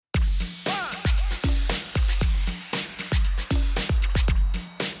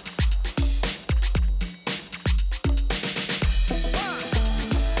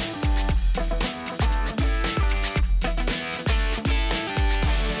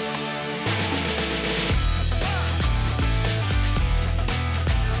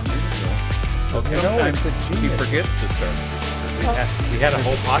Well, You know, sometimes it's a he genius. forgets to start. We had a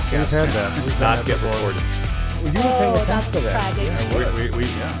whole podcast We've had that. We've done not that get before. recorded. Well, you were paying Oh, attention that's to that. tragic.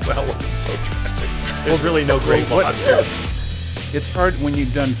 Well, it wasn't so tragic. There's really no great What- loss here. It's hard when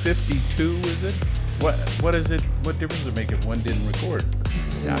you've done 52, is it? What is it? What difference does it make if one didn't record?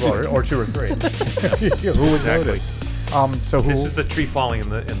 Or two or three. Who would Exactly. notice? So who? This is the tree falling in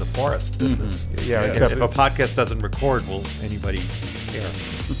the forest business. Yeah, If except a podcast doesn't record, will anybody care?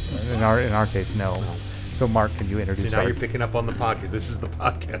 in our case, no. So Mark, can you So introduce? now our- you're picking up on the podcast. This is the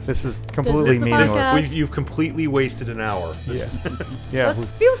podcast. This is completely the meaningless. podcast. You've completely wasted an hour. Yeah. Yeah. That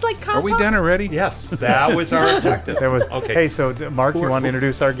feels like Are we done already? Yes, that was our objective. There was. Okay. Hey, so Mark, you want to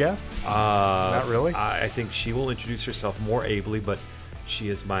introduce our guest? Not really? I think she will introduce herself more ably, but she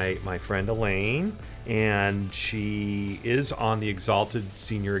is my friend Elaine, and she is on the Exalted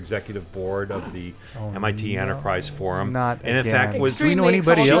Senior Executive Board of the MIT Enterprise Forum. Not and in again. fact was Do we know Extremely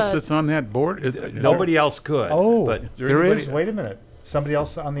anybody else exalted. that's on that board? nobody else could. Oh, but there anybody- is. Wait a minute. Somebody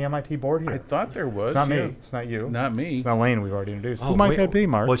else on the MIT board here. I thought there was. It's not yeah. me. It's not you. Not me. It's not Lane. We've already introduced. Oh, Who might wait, that be,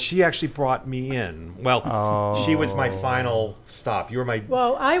 Mark? Well, she actually brought me in. Well, she was my final stop. You were my.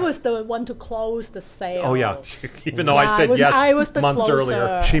 Well, I was the one to close the sale. Oh yeah, even though I Yeah, said yes I was the months closer.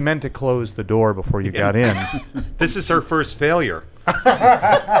 earlier. She meant to close the door before you got in. This is her first failure.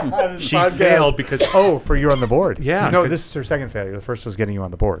 She Podcast. failed because Oh, for you on the board. Yeah, No, 'cause- this is her second failure. The first was getting you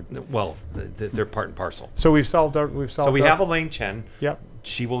on the board. well, they're part and parcel. So we've solved our. So we have Elaine Chen. Yep.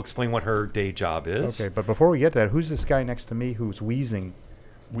 She will explain what her day job is. Okay, but before we get to that, who's this guy next to me who's wheezing?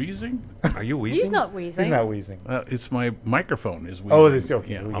 Wheezing? Are you wheezing? He's not wheezing. He's not wheezing. It's my microphone is wheezing. Oh, this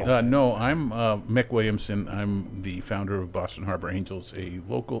okay. Yeah. We got that. No, I'm Mick Williamson. I'm the founder of Boston Harbor Angels, a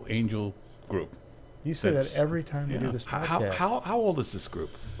local angel group. You say that That's- every time you yeah. do this How, podcast. how old is this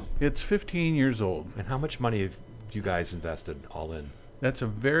group? It's 15 years old. And how much money have you guys invested all in? That's a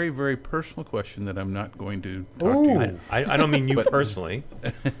very, very personal question that I'm not going to talk Ooh. to you. I don't mean you But- personally.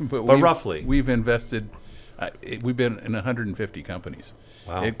 But But roughly. We've invested, we've been in 150 companies.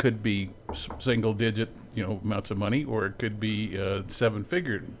 Wow. It could be single digit, amounts of money, or it could be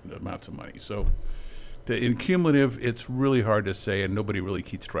 7-figure amounts of money. So in cumulative, it's really hard to say, and nobody really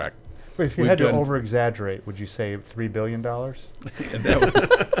keeps track. Wait, if you we've had to done- over-exaggerate, would you say $3 billion? And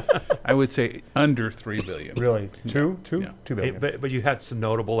that I would say under $3 billion. Really? Two? Yeah. $2 Hey, billion. but you had some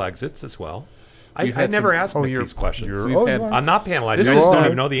notable exits as well. I We've had never some- asked Oh, Mick you're- these questions. you're- We've oh, had- you are? I'm not panelizing. This I just is don't not-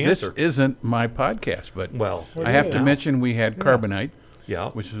 even know the answer. This isn't my podcast, but Well, I have to yeah. mention we had Carbonite, Yeah.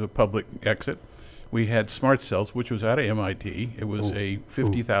 which is a public exit. We had Smart Cells, which was out of MIT. It was a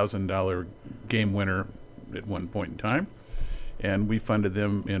 $50,000 game winner at one point in time, and we funded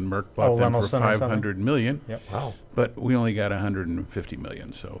them. And Merck bought them for Lemelson or something? $500 million. Yep. Wow. But we only got $150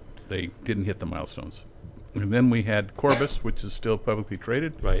 million, so they didn't hit the milestones. And then we had Corbis, which is still publicly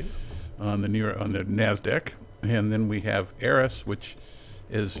traded Right. on the Nasdaq, and then we have Eris, which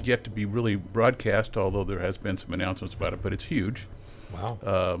is yet to be really broadcast, although there has been some announcements about it, but it's huge.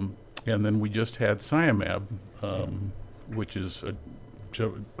 Wow. And then we just had Siamab, which is a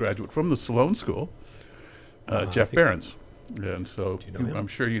graduate from the Sloan School, Jeff think- Behrens. And so Do you know him? I'm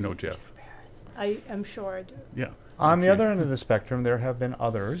sure you know Jeff. I am sure I do. Yeah. On the Okay. other end of the spectrum, there have been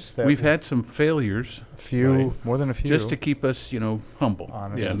others that We've had some failures few, right. more than a few. just to keep us, humble.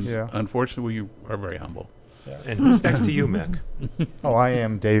 Honest, And yeah. unfortunately, we are very humble. And who's next to you, Mick? Oh, I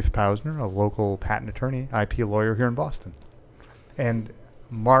am Dave Pausner, a local patent attorney, IP lawyer here in Boston. And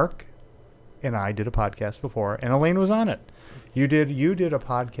Mark and I did a podcast before, and Elaine was on it. You did a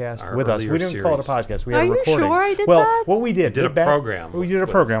podcast Our with us. earlier We didn't call it a series. podcast. We Are had a you recording. sure I did well, that? what we did, You did a back- program We did a with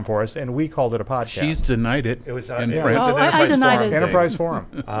us. program for us, and we called it a podcast. She's denied it. It was in it print. was Oh, an I Enterprise denied Forum it. thing. Enterprise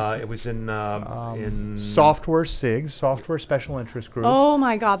Forum. It was in Software SIG, Software Special Interest Group. Oh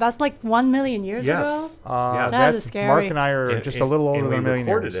my God, that's like 1 million years Yes. ago. Yes. That is that's scary. Mark and I are And- just a little older and than a we million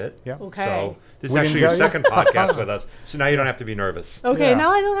recorded years. it. Yeah. Okay. So this is We actually didn't your tell you? second podcast with us. So now you don't have to be nervous. Okay, Yeah.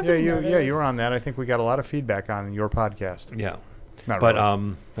 now I don't have Yeah, to. you nervous. you were on that. I think we got a lot of feedback on your podcast. Yeah. Not But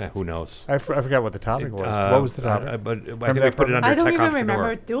really. who knows? I forgot what the topic was. Uh, What was the topic? but I think Remember we that put it program? under I don't Tech even Entrepreneur.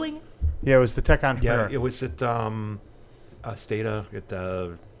 remember doing it. Yeah, it was the Tech Entrepreneur. Yeah, it was at Stata at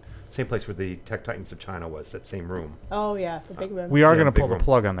the same place where the Tech Titans of China was. That same room. Oh yeah, the big one. We are Yeah, going to big pull the room.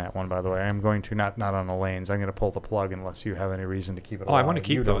 plug on that one, by the way. I'm going to not on Elaine's. I'm going to pull the plug unless you have any reason to keep it. Oh, I alive. want to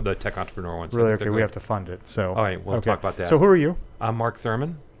keep You the, don't. the Tech Entrepreneur ones. I Really? think Okay, they're we great. have to fund it. So. All right, we'll okay. talk about that. So who are you? I'm Mark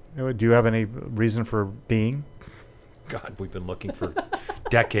Thurman. Do you have any reason for being? God, we've been looking for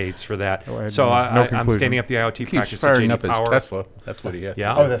decades for that. Oh, I had So no I'm conclusion. standing up the IoT Keeps practice at firing JD up his Power. Tesla. That's what he has.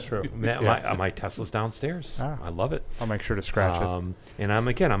 Yeah. Oh, that's true. My Tesla's downstairs. Ah. I love it. I'll make sure to scratch it. And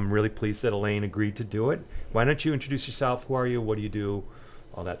I'm really pleased that Elaine agreed to do it. Why don't you introduce yourself? Who are you? What do you do?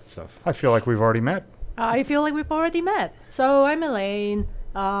 all that stuff. I feel like we've already met. I feel like we've already met. So I'm Elaine.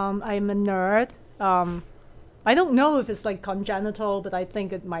 I'm a nerd. I don't know if it's like congenital, but I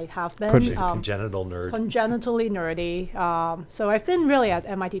think it might have been. She's a congenital nerd. Congenitally nerdy. So I've been really at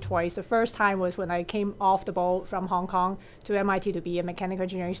MIT twice. The first time was when I came off the boat from Hong Kong to MIT to be a mechanical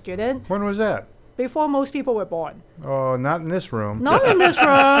engineering student When was that? before most people were born. Oh, not in this room. Not in this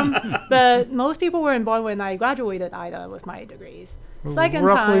room, but most people weren't born when I graduated either with my degrees. Second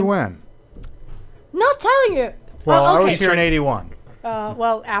Roughly time. when? Not telling you. Well, I okay. was here in 81.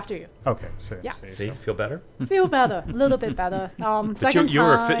 Well, after you. Okay. So, Yeah. See, feel better? Feel better, a little bit better. But Second you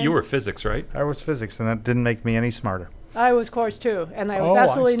were time, you were physics, right? I was physics, and that didn't make me any smarter. I was course too, and I was Oh, I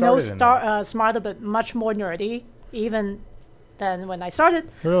absolutely no started in smarter, but much more nerdy, even than when I started.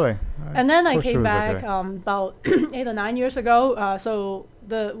 Really? And then I course two came was back okay. about 8 or 9 years ago. So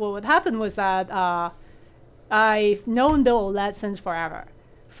what happened was that I've known Bill Olet since forever,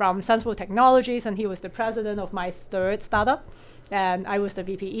 from Sensible Technologies, and he was the president of my third startup, and I was the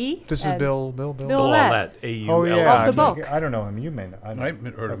VPE. This is and Bill. Bill Olet, Olet. A-U-L. Oh yeah. Of the I- book. I don't know him. You may know. I, know. I've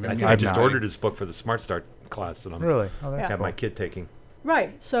heard of Okay. him. I think I've I just not. ordered his book for the Smart Start class that I'm Really? Oh, that's Yeah. have cool. my kid taking.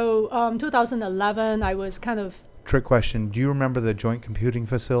 Right. So 2011, I was kind of Trick question. Do you remember the Joint Computing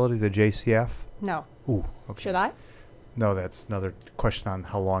Facility, the JCF? no. Ooh. Okay. Should I? No, that's another question on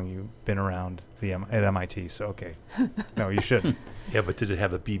how long you've been around at MIT. So okay. No, you shouldn't. Yeah, but did it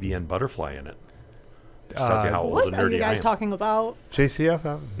have a BBN butterfly in it? Which tells you how old What and are you nerdy I guys am. talking about? JCF?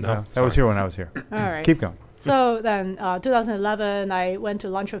 No, that was sorry. here when I was here. All right. Keep going. So then, 2011, I went to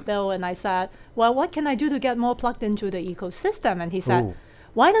lunch with Bill and I said, well, what can I do to get more plugged into the ecosystem? And he said, Ooh.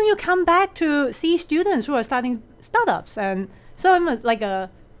 why don't you come back to see students who are starting startups? And so I'm like a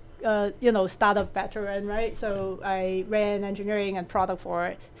startup veteran, right? So I ran engineering and product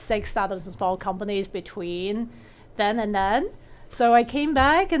for 6 startups and small companies between then and then. So I came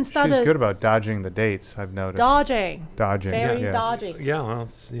back and started She's good about dodging the dates, I've noticed. dodging, Dodging. very yeah. dodging. Yeah, well,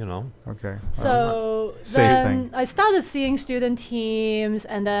 it's, you know. Okay. So Safe then thing. I started seeing student teams,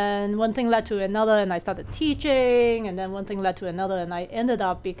 and then one thing led to another, and I started teaching, and then one thing led to another, and I ended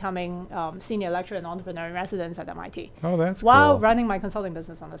up becoming senior lecturer and entrepreneur in residence at MIT Oh, that's while cool. running my consulting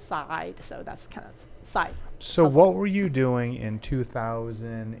business on the side. So that's kind of side. So hustle. what were you doing in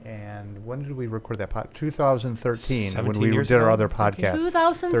 2000 and when did we record that pod? 2013 when 17 we years did our ago? other podcast.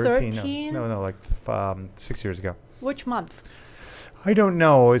 2013. No, like 6 years ago. Which month? I don't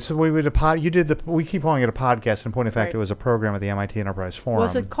know. It's we did a pod. You did the. We keep calling it a podcast. In point of fact, Right. it was a program at the MIT Enterprise Forum.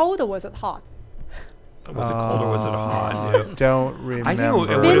 Was it cold or was it hot? Was it cold or was it hot? I don't remember. I think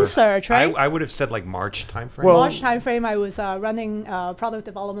it Bin would've- search, right? I would have said like March timeframe. Well- March timeframe, I was running product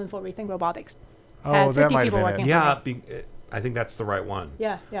development for Rethink Robotics. Oh, had that 50 might have people been working. it. yeah, I think that's the right one.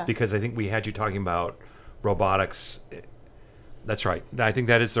 Yeah, yeah. Because I think we had you talking about robotics. That's right. I think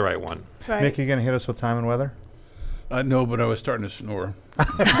that is the right one. Right. Nick, you gonna hit us with time and weather? No, but I was starting to snore.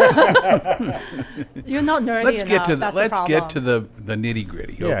 You're not nerdy Let's enough. get to that's let's the get to problem. the nitty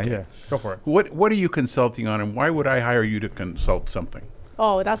gritty. Yeah. Go for it. What are you consulting on, and why would I hire you to consult something?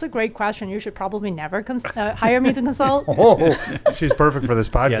 Oh, that's a great question. You should probably never hire me to consult. Oh, she's perfect for this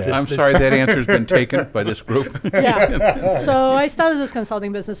podcast. this- I'm sorry that answer's been taken by this group. Yeah. So I started this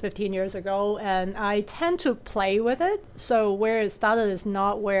consulting business 15 years ago, and I tend to play with it. So where it started is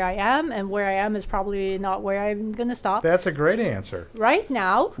not where I am, and where I am is probably not where I'm going to stop. That's a great answer. Right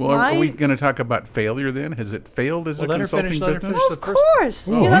now, Well, are we going to talk about failure then? Has it failed as a Well, let her consulting finish, let her business? finish. of the first- course,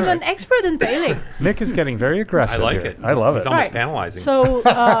 Oh, I'm all an expert in failing. Nick is getting very I aggressive. like here. it. I love It's it. almost Right. panelizing. So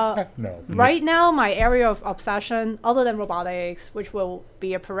No. right now, my area of obsession, other than robotics, which will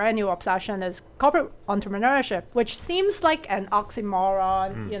be a perennial obsession, is corporate entrepreneurship, which seems like an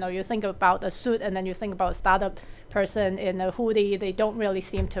oxymoron. You know, you think about a suit and then you think about a startup person in a hoodie. They don't really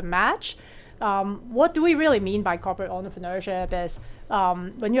seem to match. What do we really mean by corporate entrepreneurship is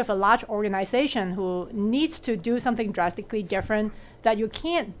when you have a large organization who needs to do something drastically different that you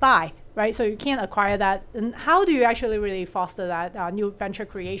can't buy, right? So you can't acquire that. And how do you actually really foster that new venture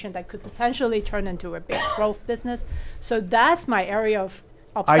creation that could potentially turn into a big growth business? So that's my area of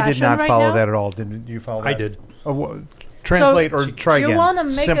obsession I did not right follow now. that at all. Did you follow that? I did. Translate or try you again. want to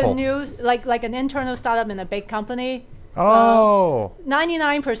make Simple. a new, like an internal startup in a big company. Oh.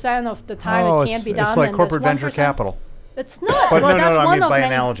 99% of the time Oh, it can't be done. It's like and corporate there's venture 1%. capital. It's not. But well, no, that's I one mean of by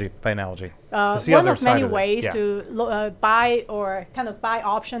many. analogy. By analogy. It's the one other of many side of it, ways yeah. to buy or kind of buy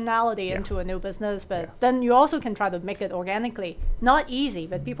optionality Yeah. into a new business. But Yeah. then you also can try to make it organically. Not easy,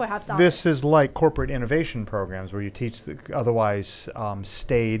 but people have done This it. is like corporate innovation programs where you teach the otherwise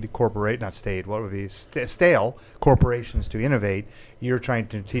stale corporations to innovate. You're trying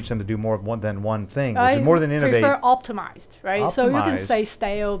to teach them to do more than one thing, which I is more than innovate. prefer optimized, right? So you can Optimized. say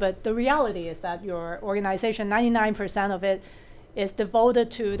stale, but the reality is that your organization, 99% of it is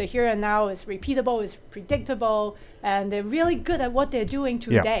devoted to the here and now, is repeatable, is predictable, and they're really good at what they're doing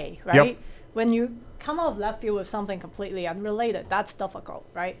today, Yep. right? When you come out of left field with something completely unrelated, that's difficult,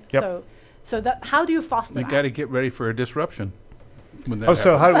 right? Yep. So that how do you foster You that? got to get ready for a disruption. When that Oh,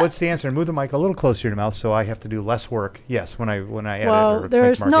 so happens. what's the answer? Move the mic a little closer to your mouth, so I have to do less work. Yes, when I edit. Well, or make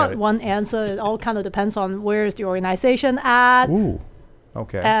there's Mark not edit. one answer. It all kind of depends on where is the organization at. Ooh,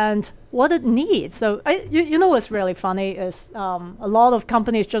 okay. And what it needs. So you know what's really funny is a lot of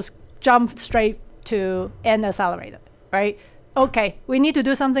companies just jump straight to an accelerator, right? Okay, we need to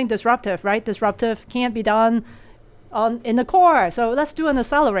do something disruptive, right? Disruptive can't be done in the core, so let's do an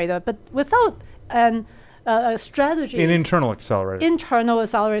accelerator, but without a strategy. An internal accelerator. Internal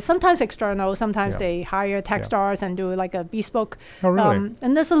accelerator, sometimes external, sometimes Yeah. they hire Techstars and do like a bespoke. Oh, really?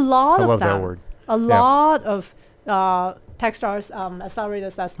 And there's a lot I of love that them. word. A lot of Techstars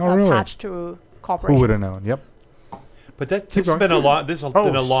accelerators that's Oh, really? attached to corporations. Who would have known? Yep. But this Keep has going. been a long. This has Oh,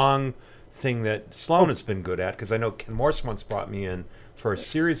 been a s- long thing that Sloan has been good at, because I know Ken Morse once brought me in for a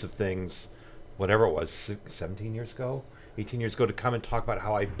series of things, whatever it was, 17 years ago, 18 years ago, to come and talk about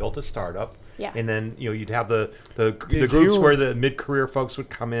how I built a startup. Yeah. And then you'd have the Did groups you- where the mid-career folks would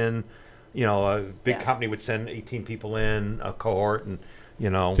come in. A big Yeah. company would send 18 people in a cohort, and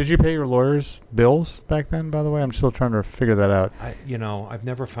Did you pay your lawyers' bills back then, by the way? I'm still trying to figure that out. I've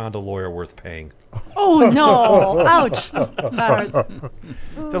never found a lawyer worth paying. Oh no! Ouch! That hurts.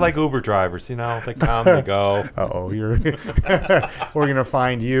 They're like Uber drivers, they come, they go. Uh-oh, we're going to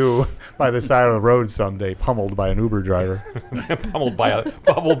find you by the side of the road someday, pummeled by an Uber driver. pummeled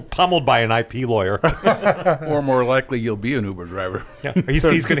by an IP lawyer. Or more likely, you'll be an Uber driver. Yeah, he's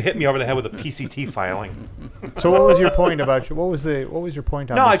going to hit me over the head with a PCT filing. So what was your point about what was your point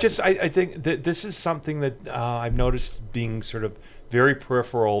on this? I think that this is something that I've noticed being sort of very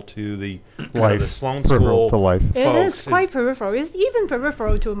peripheral to the Life. the Sloan Peripheral School. to life. It folks is quite peripheral. It's even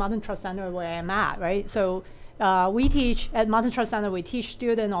peripheral to Martin Trust Center where I'm at, right? So we teach at Martin Trust Center. We teach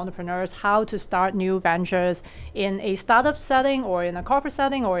student entrepreneurs how to start new ventures in a startup setting, or in a corporate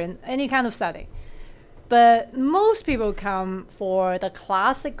setting, or in any kind of setting. But most people come for the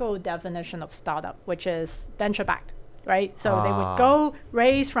classical definition of startup, which is venture backed, right? So they would go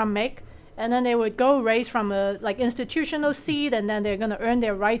raise from MIC, and then they would go raise from a institutional seed, and then they're going to earn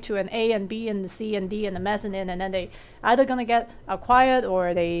their right to an A and B and the C and D and the mezzanine, and then they either going to get acquired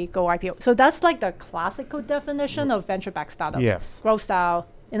or they go IPO. So that's like the classical definition of venture-backed startups. Yes. Growth style,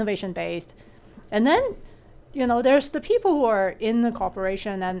 innovation-based. And then, there's the people who are in the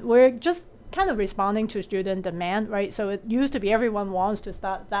corporation, and we're just kind of responding to student demand, right? So it used to be everyone wants to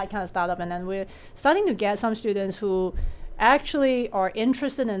start that kind of startup, and then we're starting to get some students who actually are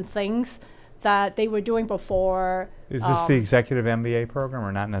interested in things that they were doing before. Is this the executive MBA program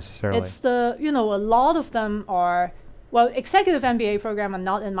or not necessarily? It's a lot of them are, executive MBA program are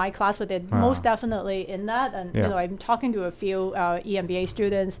not in my class, but they're most definitely in that. And, Yeah. I'm talking to a few EMBA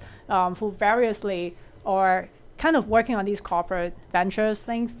students who variously are kind of working on these corporate ventures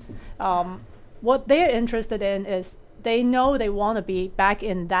things. What they're interested in is they know they want to be back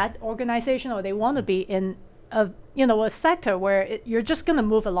in that organization, or they want to be in a sector where you're just going to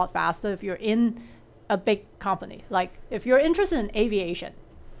move a lot faster if you're in a big company. Like if you're interested in aviation,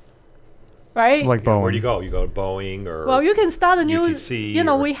 right? like Boeing. Where do you go? You go to Boeing or Well, you can start a new. UTC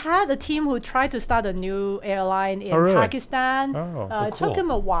or- We had a team who tried to start a new airline in really? Pakistan. Oh. It took cool.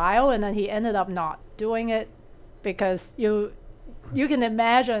 him a while, and then he ended up not doing it because you can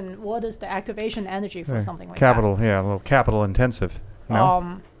imagine what is the activation energy for something like capital, yeah, a little capital intensive. that.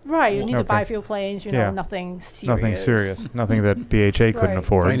 No, Right, you need to buy Okay. a few planes. Yeah. Nothing serious. nothing serious, nothing that BHA couldn't Right.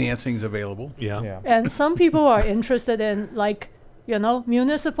 afford. Financing's available. yeah. Yeah. And some people are interested in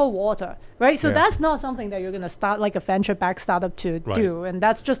municipal water, right? So Yeah. that's not something that you're going to start like a venture-backed startup to Right. do, and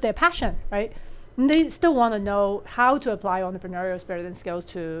that's just their passion, right? And they still want to know how to apply entrepreneurial spirit and skills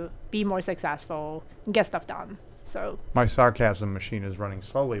to be more successful and get stuff done. So My sarcasm machine is running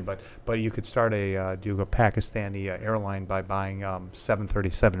slowly, but you could start a Pakistani airline by buying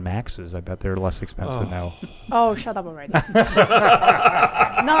 737 Maxes. I bet they're less expensive now. shut up already.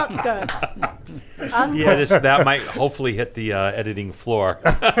 Not good. Yeah, that might hopefully hit the editing floor.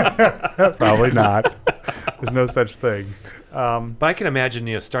 Probably not. There's no such thing. But I can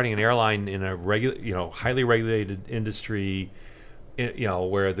imagine, starting an airline in a highly regulated industry,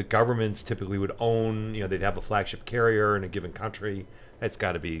 where the governments typically would own, they'd have a flagship carrier in a given country. That's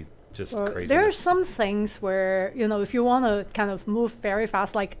got to be just crazy. There are some things where, if you want to kind of move very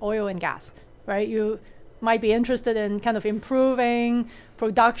fast, like oil and gas, right? You might be interested in kind of improving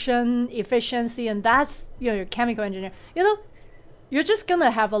production efficiency, and that's, your chemical engineer. You're just going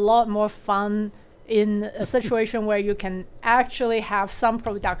to have a lot more fun in a situation where you can actually have some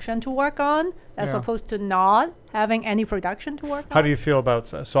production to work on as opposed to not having any production to work on. How do you feel about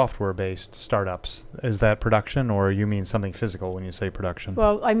software-based startups? Is that production, or you mean something physical when you say production?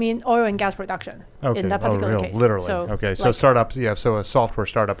 Well, I mean oil and gas production in that particular case. Literally. So, okay, so startups, so a software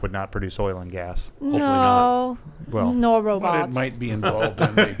startup would not produce oil and gas. Hopefully not. Well, nor But robots. it might be involved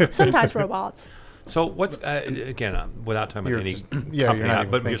in the Sometimes robots. So what's, again, without talking about any you're company, not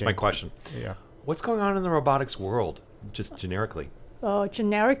even but here's my thinking. question. Yeah. What's going on in the robotics world, just generically?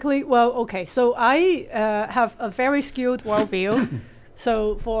 Generically, well, okay. So I have a very skewed worldview.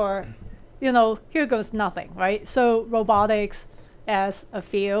 So for, here goes nothing, right? So robotics as a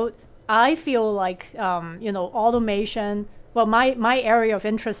field, I feel like, automation. Well, my area of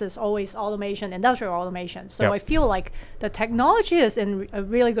interest is always automation, industrial automation. So Yep. I feel like the technology is in a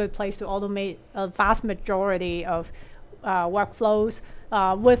really good place to automate a vast majority of workflows.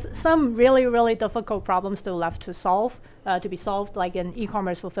 With some really, really difficult problems still left to solve, to be solved, like in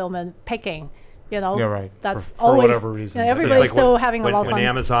e-commerce fulfillment, picking. Yeah, right. That's For always whatever reason. So everybody's it's like still having a lot of when fun.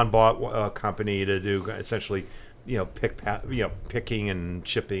 Amazon bought a company to do essentially, picking and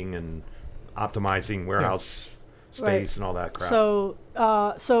shipping and optimizing warehouse space and all that crap.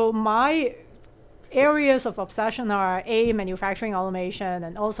 So my areas of obsession are A, manufacturing automation,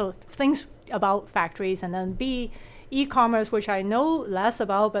 and also things about factories, and then B, e-commerce, which I know less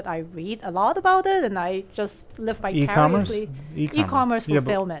about, but I read a lot about it, and I just live vicariously. E-commerce Yeah, but-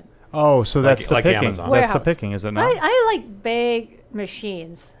 fulfillment. Oh, so that's the like picking. Amazon. That's the Warehouse. picking, is it not? I like big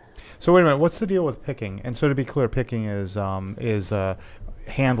machines. So wait a minute. What's the deal with picking? And so to be clear, picking is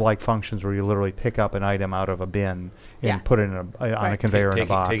hand-like functions where you literally pick up an item out of a bin and Yeah. put it in on a Right. conveyor in a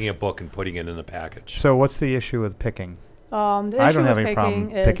box. Taking a book and putting it in the package. So what's the issue with picking? The I issue don't have with any problem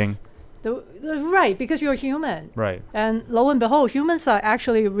is picking. Right, because you're human. Right. And lo and behold, humans are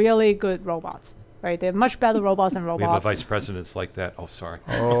actually really good robots. Right, they're much better robots than robots. We have a vice president like that. Oh, sorry.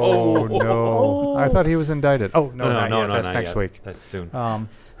 Oh no! I thought he was indicted. Oh no, not yet. That's not next yet. week. That's soon.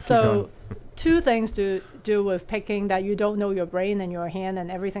 So, two things to do with picking that you don't know your brain and your hand and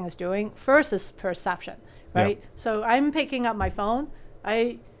everything is doing. First is perception, right? Yeah. So I'm picking up my phone.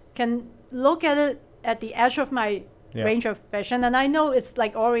 I can look at it at the edge of my Yeah. range of vision, and I know it's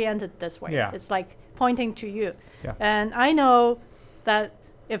like oriented this way. Yeah. It's like pointing to you. Yeah. And I know that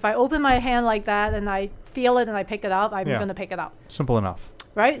if I open my hand like that and I feel it and I pick it up, I'm Yeah. going to pick it up. Simple enough.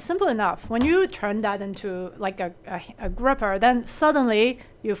 Right? Simple enough. When you turn that into like a gripper, then suddenly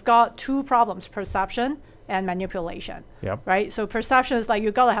you've got two problems, perception and manipulation. Yep. Right? So perception is like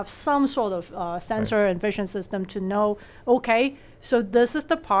you got to have some sort of sensor and vision system to know, okay, so this is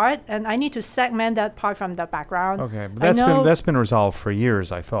the part, and I need to segment that part from the background. Okay, but I know that's been resolved for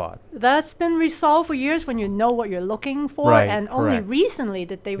years, I thought. that's been resolved for years when you know what you're looking for, Right, and only correct. recently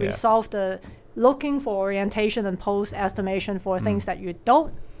did they Yes. resolve the looking for orientation and pose estimation for things that you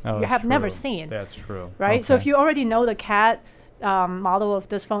don't, Oh, you that's have never true. seen. That's true. Right? So if Okay. you already know the CAD model of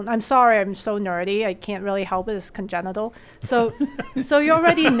this phone, I'm sorry, I'm so nerdy. I can't really help it. It's congenital. So, so you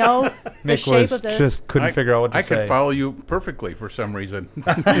already know the Nick shape was of this. just couldn't figure out what to I say. could follow you perfectly for some reason.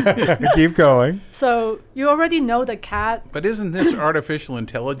 Keep going. So you already know the CAD. But isn't this artificial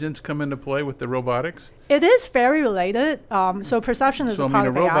intelligence come into play with the robotics? It is very related. So perception is So a I part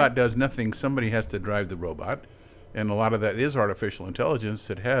mean, a of AI. robot does nothing. Somebody has to drive the robot, and a lot of that is artificial intelligence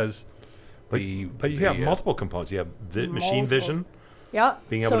that has the. But you have multiple components. You have machine Multiple. vision. Yeah.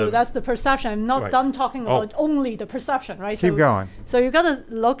 Being able So to- that's the perception. I'm not Right. done talking Oh. about only the perception, right? Keep so, going. So you gotta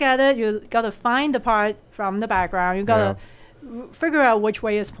look at it. You gotta find the part from the background. You gotta figure out which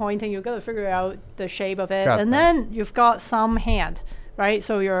way it's pointing. You gotta figure out the shape of it, Got and that. then you've got some hand, right?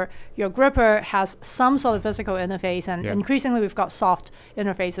 So your gripper has some sort of physical interface, and Yeah. increasingly we've got soft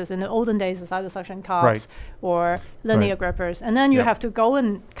interfaces. In the olden days, it's either suction cups Right. or linear Right. grippers, and then you Yep. have to go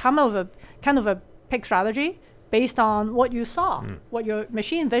and come up with kind of a pick strategy based on what you saw, what your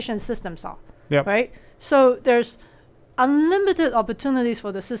machine vision system saw, Yep. right? So there's unlimited opportunities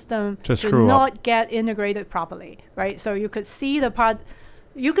for the system To to screw up. not get integrated properly, right? So you could see the part,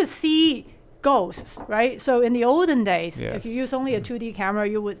 you could see ghosts, right? So in the olden days, if you Yes. use only a 2D camera,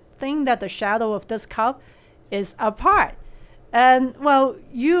 you would think that the shadow of this cup is a part. And well,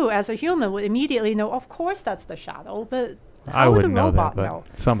 you as a human would immediately know, of course that's the shadow, but I How would wouldn't a know robot that, but know?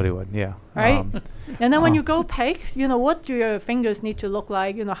 somebody would. Yeah. Right? And then when oh. you go pick, what do your fingers need to look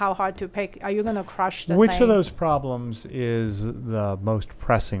like? How hard to pick? Are you going to crush the Which thing? of those problems is the most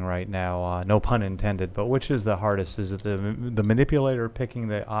pressing right now? No pun intended, but which is the hardest? Is it the manipulator picking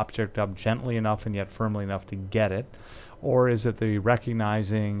the object up gently enough and yet firmly enough to get it? Or is it the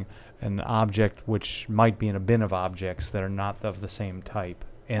recognizing an object which might be in a bin of objects that are not of the same type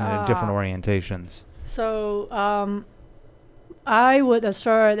and in different orientations? So I would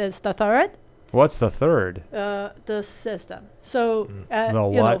assert it's the third. What's the third? The system. So The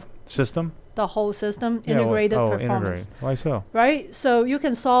what system? the whole system, Yeah, integrated performance. integrate. Why so? Right? So you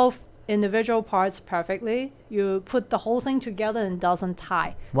can solve individual parts perfectly. You put the whole thing together and it doesn't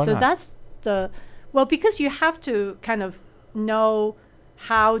tie. Why so not? that's because you have to kind of know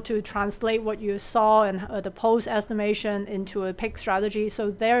how to translate what you saw and the post estimation into a pick strategy.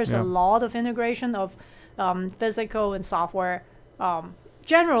 So there's Yeah. a lot of integration of physical and software.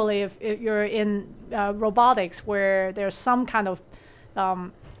 Generally, if you're in robotics where there's some kind of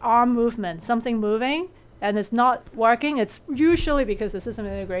arm movement, something moving, and it's not working, it's usually because the system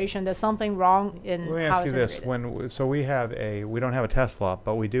integration, there's something wrong in Let me how ask it's you this: integrated. we don't have a Tesla,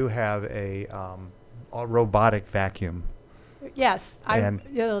 but we do have a robotic vacuum. Yes, the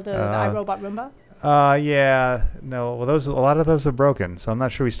iRobot Roomba. Yeah, no. Well, a lot of those are broken, so I'm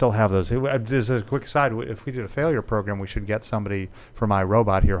not sure we still have those. Just a quick aside: if we did a failure program, we should get somebody from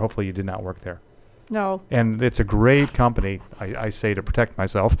iRobot here. Hopefully, you did not work there. No. And it's a great company, I say to protect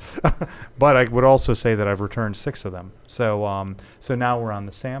myself, but I would also say that I've returned 6 of them. So so now we're on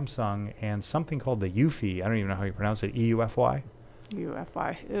the Samsung and something called the Eufy. I don't even know how you pronounce it. EUFY.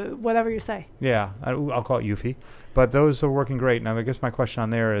 UFI, whatever you say. Yeah, I'll call it Eufy. But those are working great. Now, I guess my question on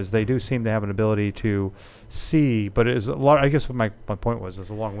there is they do seem to have an ability to see, but it is a lot. I guess what my point was, it's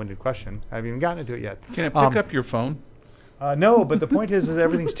a long-winded question. I haven't even gotten into it yet. Can it pick up your phone? No, but the point is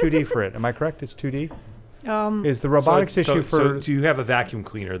everything's 2D for it. Am I correct? It's 2D? Is the robotics issue for... So do you have a vacuum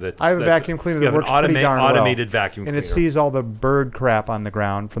cleaner that's... I have a vacuum cleaner you that have works an pretty darn well. automated vacuum And cleaner. it sees all the bird crap on the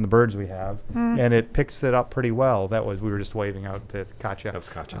ground from the birds we have, and it picks it up pretty well. We were just waving out to Katya. That was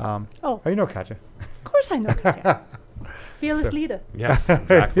Katya. Oh, you know Katya. Of course I know. Yeah. Fearless leader. Yes,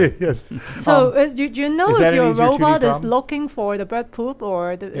 exactly. Yes. So do you know is if that an your easier 2D robot is problem? looking for the bird poop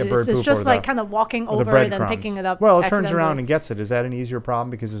or bird it's poop just or like the- kind of walking Or the over it and breadcrumbs. picking it up? Well, it turns accidentally? around and gets it. Is that an easier problem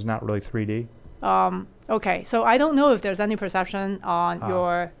because it's not really 3D? Okay, so I don't know if there's any perception on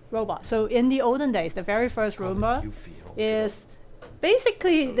your robot. So in the olden days, the very first Roomba is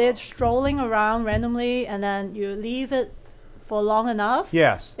basically they're strolling around randomly, and then you leave it for long enough,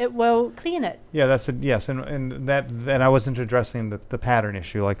 Yes. it will clean it. Yeah, that's it. Yes, and I wasn't addressing the pattern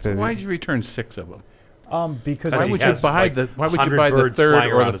issue like the. Why did you return 6 of them? Because Why Why he would you has, buy like, why would you 100 buy the birds 3rd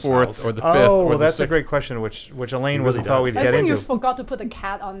flying or around the his 4th house. or the 5th? Oh, or well, the that's a 6th? great question, which Elaine He wasn't really thought does. we'd I get think you into. forgot to put the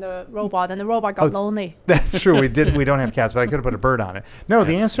cat on the robot, and the robot got lonely. That's true. We don't have cats, but I could have put a bird on it. No,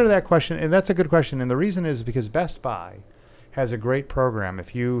 the Yes. answer to that question, and that's a good question, and the reason is because Best Buy has a great program.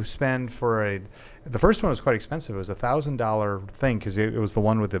 If you spend the first one was quite expensive. It was $1,000 thing because it was the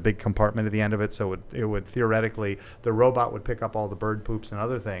one with the big compartment at the end of it. So it would theoretically, the robot would pick up all the bird poops and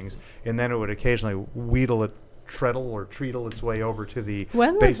other things, and then it would occasionally treadle its way over to the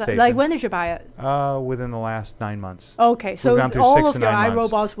When base was that? station. Like, when did you buy it? Within the last 9 months. Okay, so gone through all 6 of to your 9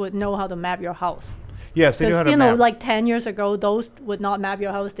 months. iRobots would know how to map your house. Yes, they knew how Because, to map. like 10 years ago, those would not map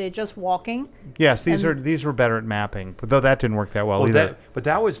your house. They're just walking. Yes, these and- were better at mapping, but though that didn't work that well Well, either.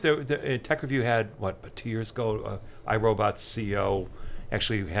 that was Tech Review had what 2 years ago. iRobot's CEO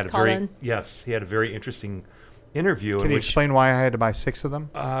actually had Colin. he had a very interesting interview Can in you which explain why I had to buy 6 of them?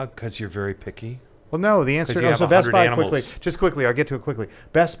 because you're very picky. Well, no, the answer 'Cause you have so Best 100 Buy animals. quickly, I'll get to it quickly.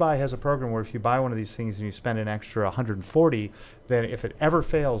 Best Buy has a program where if you buy one of these things and you spend an extra 140, then if it ever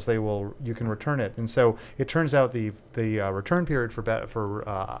fails, you can return it. And so it turns out the return period for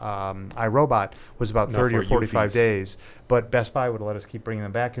iRobot was about No, 30 or for 45 Eufys. days, but Best Buy would let us keep bringing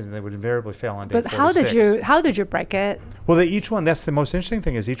them back because they would invariably fail on day But 46. how did you break it? Well, each one, that's the most interesting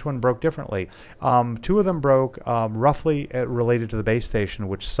thing, is each one broke differently. 2 of them broke roughly related to the base station,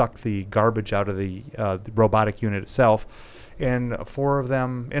 which sucked the garbage out of the robotic unit itself. And 4 of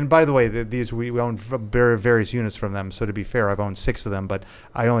them, and by the way, these we own various units from them. So to be fair, I've owned 6 of them, but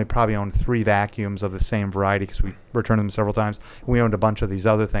I only probably owned 3 vacuums of the same variety because we returned them several times. We owned a bunch of these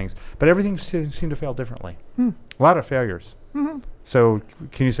other things, but everything seemed to fail differently. A lot of failures. Mm-hmm. So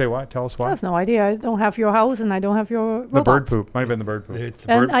can you say why? Tell us I why. have no idea. I don't have your house, and I don't have your The bird robots. poop might have been the bird poop. It's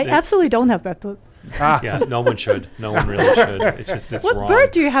And I absolutely don't have bird poop. Yeah, no one should. No one really should. It's What wrong.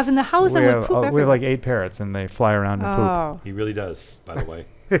 bird do you have in the house that would poop we have everywhere? like 8 parrots, and they fly around and poop. Oh. He really does, by the way.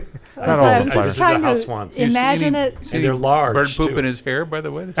 Not all So of I'm them just fly. This is trying the house to once. You see imagine any- it. see And they're any large, Bird poop too. in his hair, by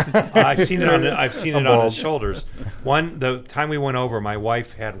the way. I've seen it on. I've seen it on bald. his shoulders. The time we went over, my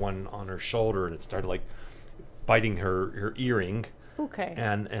wife had one on her shoulder, and it started like biting her earring, Okay.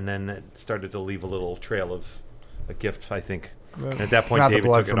 and then it started to leave a little trail of a gift, I think. And at that point, Not the David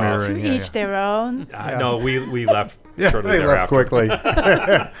blood took it from off. earring. To Yeah, each yeah. their own. No, we left shortly They thereafter. left quickly.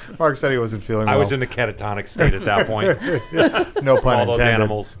 Mark said he wasn't feeling well. I was in a catatonic state at that point. no pun all intended. those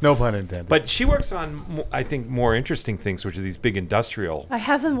animals. No pun intended. But she works on, I think, more interesting things, which are these big industrial. I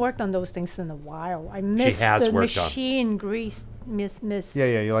haven't worked on those things in a while. I miss has the worked on- machine grease. Miss. yeah,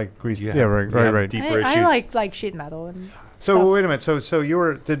 you like grease. You Yeah, have- right, you right, have right. deeper I issues. like sheet metal and. So stuff. wait a minute. So you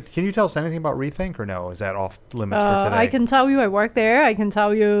were? Can you tell us anything about Rethink or no? Is that off limits for today? I can tell you I work there. I can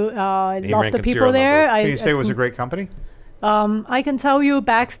tell you I Name, love rank, the and people serial there. number. Can you say it was a great company? I can tell you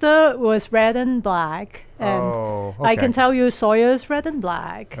Baxter was red and black, and Oh, I can okay. tell you Sawyer's red and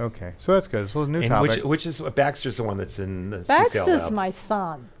black. Okay, so that's good. So it's a new And topic. which is Baxter's the one that's in the CCL Baxter's lab. my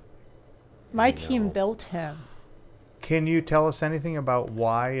son. My I team know. built him. Can you tell us anything about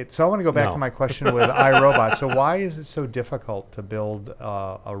why it? So I want to go back No. to my question with iRobot. So why is it so difficult to build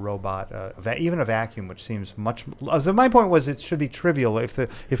a robot, even a vacuum, which seems much? So my point was, it should be trivial.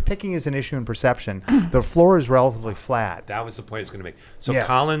 If picking is an issue in perception, the floor is relatively flat. That was the point I was going to make. So Yes.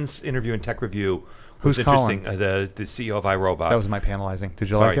 Colin's interview in Tech Review was Who's interesting. Colin? The CEO of iRobot. That was my panelizing. Did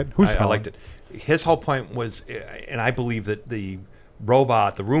you Sorry, like it? Who's I Colin? liked it. His whole point was, and I believe that the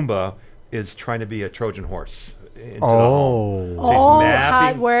robot, the Roomba, is trying to be a Trojan horse into the home. Oh. So he's All mapping-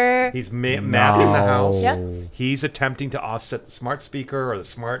 hardware. He's mapping the house. Yep. He's attempting to offset the smart speaker or the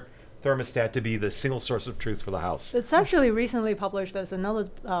smart thermostat to be the single source of truth for the house. It's actually recently published as another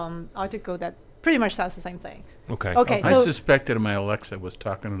article that pretty much says the same thing. Okay. Okay, I so suspected my Alexa was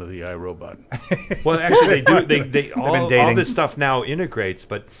talking to the iRobot. Well, actually, they do. They all dating. this stuff now integrates,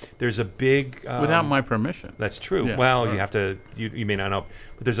 but there's a big Without my permission. That's true. Yeah. Well, you have to. You may not know,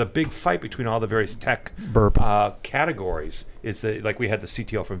 but there's a big fight between all the various tech Burp. categories. Is that like we had the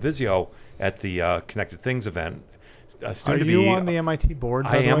CTO from Vizio at the Connected Things event. Are you on the MIT board?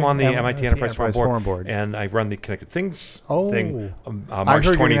 by I the am way? on the MIT Enterprise Forum board, board. and I run the Connected Things Oh. thing. I March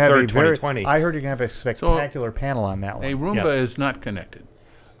heard you're gonna have a 23rd, very- 2020. I heard you're going to have a spectacular panel on that one. A Roomba Yes. is not connected.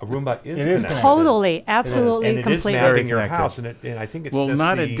 A Roomba is It is connected. totally, absolutely, and it is completely. mapping Very your connected. house, and I think it's Well, just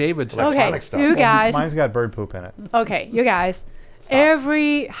not the at David's house. electronic Okay, stuff. you guys. Mine's got bird poop in it. Okay, you guys.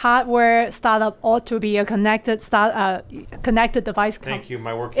 Every hardware startup ought to be a connected connected device. Thank you.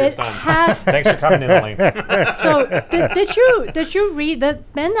 My work here is It done. has. Thanks for coming in, Elaine. So did you read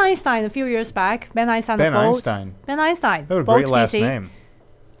that Ben Einstein a few years back? Ben Einstein. Ben of Bolt. Einstein. Ben Einstein. That was a Bolt great last VC. name.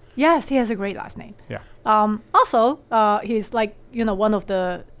 Yes, he has a great last name. Yeah. Also, he's like one of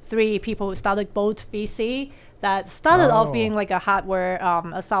the 3 people who started Bolt VC. That started off Oh. being like a hardware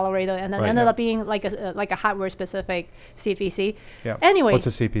accelerator, and then Right. ended Yeah. up being like a hardware specific CVC. Yeah. Anyway, What's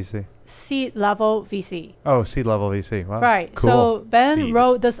a CPC? seed level VC. Oh, seed level VC. Wow. Right. Cool. So Ben Seed.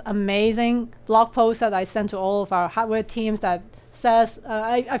 wrote this amazing blog post that I sent to all of our hardware teams that says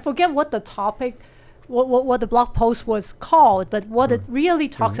I forget what the topic, what the blog post was called, but what it really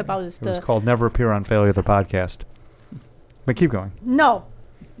talks about is it was the called Never Appear on Failure the Podcast. But keep going. no.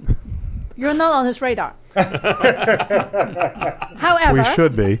 You're not on his radar. However,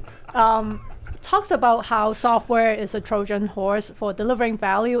 be. talks about how software is a Trojan horse for delivering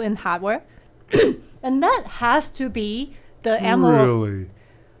value in hardware, and that has to be the MO. Really?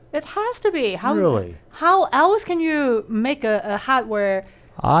 It has to be. Really? How else can you make a hardware?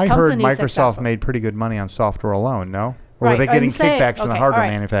 I heard company Microsoft successful? made pretty good money on software alone, no? Or were Right, they getting I'm saying- kickbacks from the okay, hardware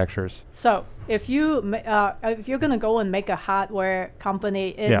alright. manufacturers? So if you're gonna go and make a hardware company,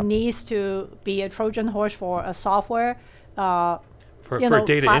 it Yeah. needs to be a Trojan horse for a software. For You know,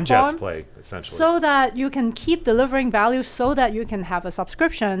 data platform, ingest play, essentially. So that you can keep delivering value, so that you can have a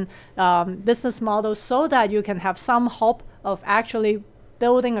subscription business model, so that you can have some hope of actually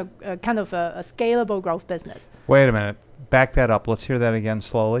building a kind of a scalable growth business. Wait a minute. Back that up. Let's hear that again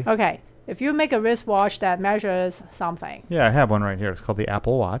slowly. Okay, if you make a wristwatch that measures something, Yeah, I have one right here. It's called the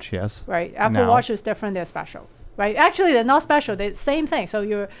Apple Watch, yes. right? Apple Now. Watch is different; they're special, right? Actually, they're not special. They're same thing. So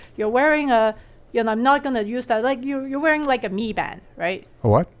you're wearing a, I'm not gonna use that. Like you're wearing like a Mi Band, right? A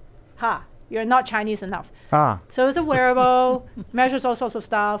what? Ha! You're not Chinese enough. Ah, So it's a wearable, measures all sorts of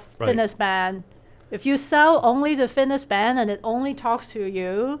stuff, Right. fitness band. If you sell only the fitness band and it only talks to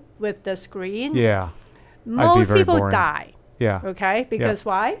you with the screen, yeah. most very people boring. die. Yeah. Okay? Because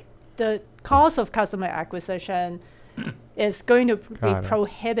why? The cost of customer acquisition is going to be Got it.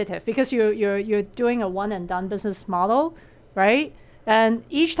 prohibitive because you're doing a one and done business model, right? And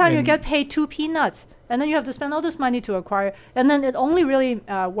each time you And- get paid 2 peanuts, and then you have to spend all this money to acquire, and then it only really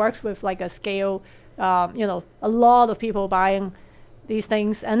works with like a scale, a lot of people buying these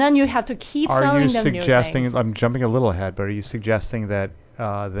things, and then you have to keep Are selling you them new suggesting? things. I'm jumping a little ahead, but are you suggesting that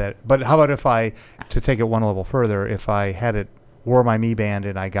But how about if I, to take it one level further, if I had it wore my Mi Band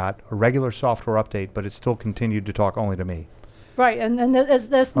and I got a regular software update, but it still continued to talk only to me? Right, and there's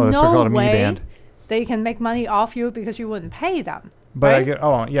Oh, so no called a Mi way Band. they can make money off you because you wouldn't pay them. But I right? get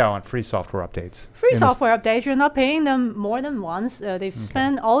on free software updates. Free In this- software updates, you're not paying them more than once. They've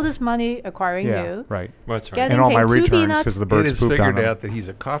spent all this money acquiring Yeah, you. right. Well, that's right. Getting And all my paid 2 returns peanuts. because the It birds is pooped on figured them. out that he's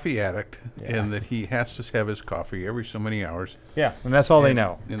a coffee addict and that he has to have his coffee every so many hours. Yeah, and that's all they And-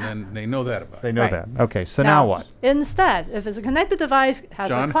 know. And then they know that about They it. know Right. that. Okay, so now what? Instead, if it's a connected device, has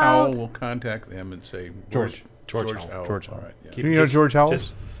John a Howell cloud, will contact them and say, George. George Howell. George All Howell. right, yeah. Keep- Do you know just- George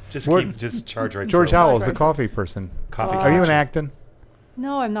Howells? Just What- just charge right George through. Howell's the Right. coffee person. Coffee. Well, Are you in connection. Acton?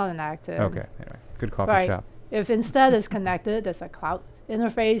 no, I'm not an actor. Okay, anyway, good coffee Right. shop. If instead it's connected, there's a cloud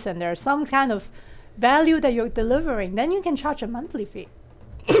interface, and there's some kind of value that you're delivering, then you can charge a monthly fee.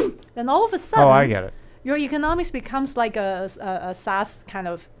 Then all of a sudden, Oh, I get it. your economics becomes like a SaaS kind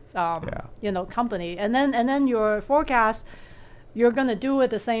of company, and then your forecast, you're gonna do it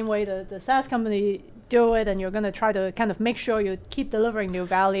the same way the SaaS company do it, and you're gonna try to kind of make sure you keep delivering new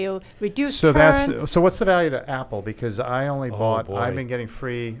value, reduce So churn. so what's the value to Apple? Because I only bought. boy. I've been getting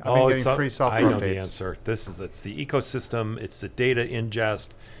free. I've Oh, been it's getting free software I know updates. the answer. It's the ecosystem. It's the data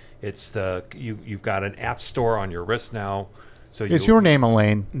ingest. It's the you've got an app store on your wrist now. So It's your name,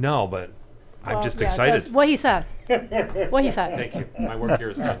 Elaine. No, but I'm Well, just yeah, excited. that's what he said. What he said. Thank you. My work here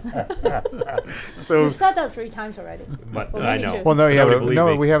is done. So, You've said that 3 times already. But Well, I maybe know. two. well, no, Nobody yeah, believe no,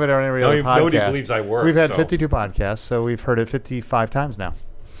 me. we have it on every other podcast. Nobody believes I work. We've had so 52 podcasts, so we've heard it 55 times now.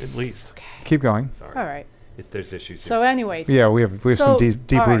 at least. Keep going. Sorry. All right. There's issues. So, anyways, Yeah, we have some So, deep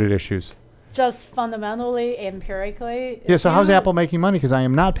all right. rooted issues. just fundamentally, empirically. Yeah. if So how's you- Apple making money? Because I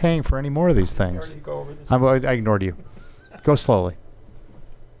am not paying for any more of these here. things. Go over this. I ignored you. Go slowly.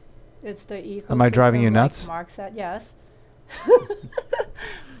 It's the ecosystem. Am I driving you like nuts? Mark said yes.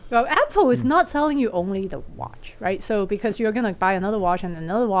 Well, Apple is not selling you only the watch, right? So because you're gonna buy another watch and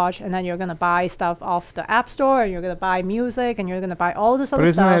another watch, and then you're gonna buy stuff off the App Store, and you're gonna buy music, and you're gonna buy all this But other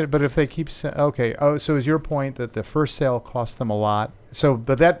isn't stuff. it? But if they keep okay. Oh, so is your point that the first sale cost them a lot? So,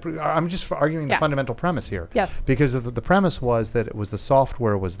 but that I'm just arguing the Yeah. fundamental premise here. Yes. Because the premise was that it was the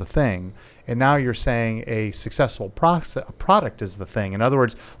software was the thing, and now you're saying a successful product is the thing. In other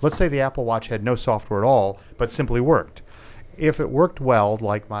words, let's say the Apple Watch had no software at all, but simply worked. If it worked well,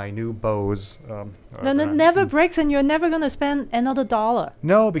 like my new Bose, Then it never breaks, and you're never gonna spend another $1.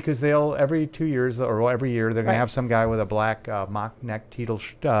 no, because they'll every 2 years or every year they're going Right. to have some guy with a black mock neck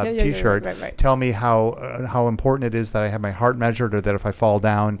yeah, T-shirt right. tell me how important it is that I have my heart measured, or that if I fall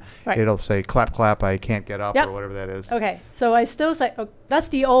down, Right. it'll say clap clap, I can't get up, Yep. or whatever that is. Okay, so I still say that's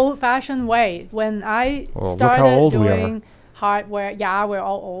the old-fashioned way. When I Well, look how started old we are. doing hardware, yeah, we're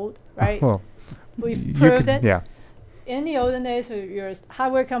all old, right? Well, We've you proved can- it. Yeah. In the olden days, with your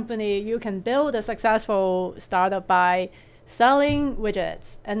hardware company, you can build a successful startup by selling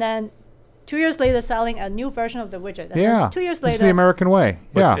widgets, and then 2 years later selling a new version of the widget. And Yeah. then 2 years This is later, the American way.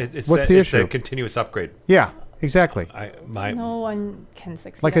 Yeah. It's What's a, the it's a issue? continuous upgrade. Yeah, exactly. no one can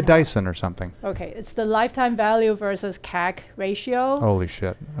succeed. Like a in that. Dyson or something. Okay, it's the lifetime value versus CAC ratio. Holy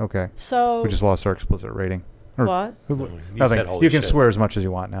shit. Okay. So We just lost our explicit rating. Or- what? You Nothing. said holy You can shit. swear as much as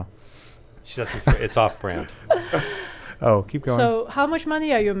you want now. She doesn't. Say, it's off-brand. Oh, keep going. So how much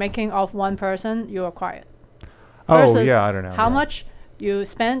money are you making off one person you acquired? oh, versus yeah, I don't know. How yeah. much you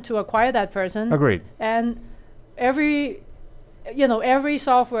spend to acquire that person? Agreed. And every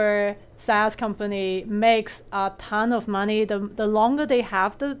software SaaS company makes a ton of money. The longer they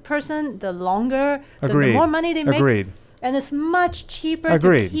have the person, the Agreed. more money they make. Agreed. And it's much cheaper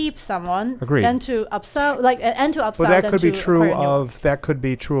Agreed. to keep someone Agreed. than to upsell, and to upsell. But that than could be to true acquire new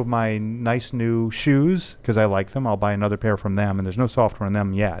one. of my nice new shoes because I like them. I'll buy another pair from them, and there's no software in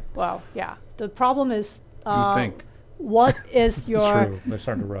them yet. Well, yeah. The problem is, You think. what is your They're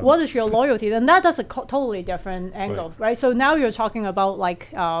starting to rub. what is your loyalty? Then that's a totally different angle, right? So now you're talking about like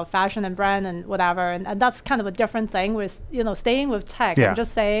fashion and brand and whatever, and that's kind of a different thing. With staying with tech, Yeah. I'm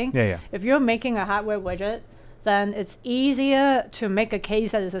just saying, Yeah, yeah. if you're making a hardware widget, then it's easier to make a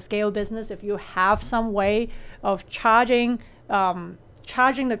case that it's a scale business if you have some way of charging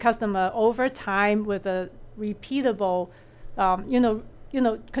the customer over time with a repeatable,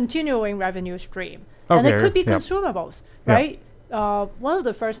 continuing revenue stream. And it Okay, could be yeah. consumables, Yeah. right? One of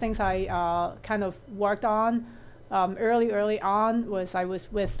the first things I kind of worked on early on was I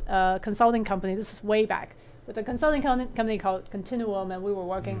was with a consulting company. This is way back with a consulting company called Continuum, and we were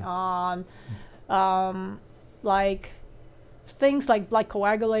working on like things like blood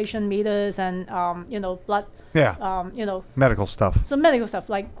coagulation meters and blood Yeah. you know, Medical stuff. so medical stuff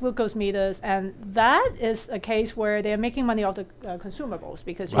like glucose meters, and that is a case where they're making money off the consumables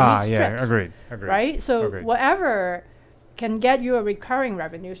because you need strips, Agreed. right? So Agreed. whatever can get you a recurring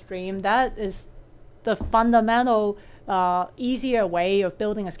revenue stream, that is the fundamental easier way of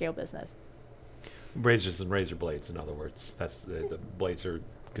building a scale business. Razors and razor blades, in other words. That's the blades are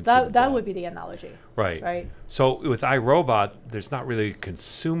consumable. That would be the analogy, right. right? So with iRobot, there's not really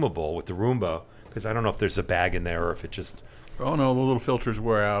consumable with the Roomba because I don't know if there's a bag in there or if it just. Oh no, the little filters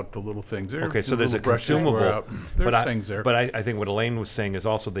wear out. The little things. Okay, so the there's a little brushes wear consumable. out. There's things there. But I think what Elaine was saying is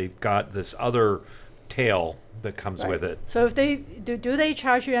also they've got this other tail that comes with it. So if they do they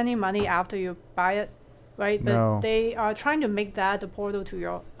charge you any money after you buy it, right? But No. they are trying to make that the portal to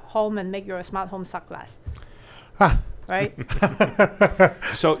your home and make your smart home suck less, Ah, right?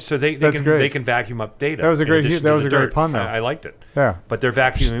 So they That's can great. they can vacuum up data. That was a in great addition that to was the a great dirt. pun, though. I liked it. yeah. But they're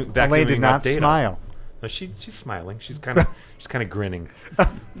vacuuming Elaine did up not data. smile. No, she's smiling. She's kind of grinning,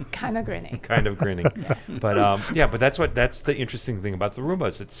 Kind of grinning. kind of grinning. But that's the interesting thing about the Roomba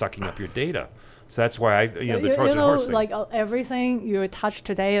is it's sucking up your data. So that's why the Trojan horse thing. like everything you touch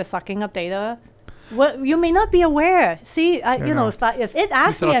today is sucking up data. What you may not be aware. See, no. if it you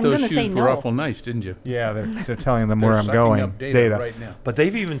asks me, thought I'm those going to say shoes were no. awful nice, didn't you? Yeah, they're telling them They're where I'm sucking going. up data right now. But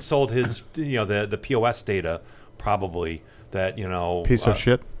they've even sold his the POS data probably that Piece of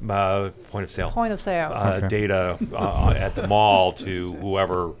shit. Point of sale. Point of sale. Okay. Data at the mall to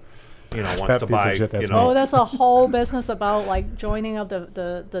whoever wants That to piece of buy. shit, that's Oh, there's a whole business about like joining up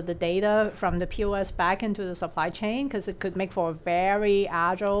the data from the POS back into the supply chain because it could make for a very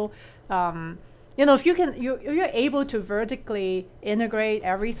agile. If you're able to vertically integrate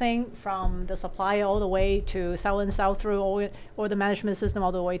everything from the supplier all the way to sell in, sell through, or the management system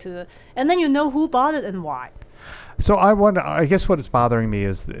all the way to and then you know who bought it and why. So I wonder. I guess what is bothering me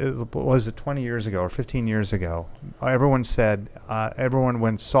is, was it 20 years ago or 15 years ago? Everyone said,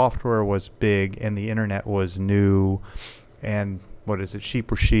 when software was big and the internet was new, and what is it?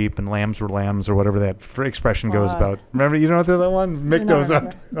 Sheep were sheep and lambs were lambs, or whatever that expression goes about. Remember, you know what the one? Mick Do not knows.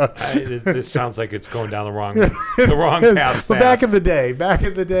 remember. This sounds like it's going down the wrong path. But back fast. in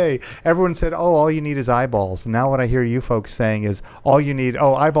the day, everyone said, "Oh, all you need is eyeballs." And now what I hear you folks saying is, "All you need,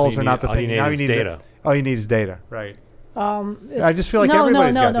 eyeballs are not the all thing. you need Now is you need data." all you need is data, right?" I just feel like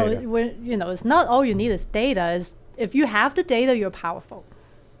everybody's got data. It's not all you need is data. Is if you have the data, you're powerful.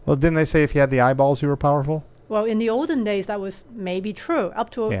 Well, didn't they say if you had the eyeballs, you were powerful? Well, in the olden days, that was maybe true up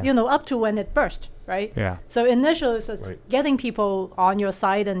to up to when it burst, right? Yeah. So initially, it's just Right. getting people on your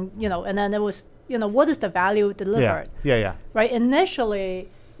site, and and then it was what is the value delivered, Yeah. right? Initially,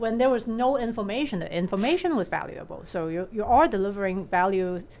 when there was no information, the information was valuable. So you are delivering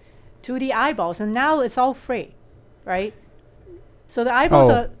value to the eyeballs, and now it's all free, right? So the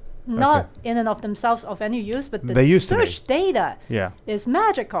eyeballs Oh, are not in and of themselves of any use, but the They used to be. search data Yeah. is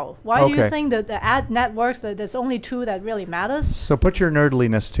magical. Why do you Okay. think that the ad networks that there's only two that really matters? So put your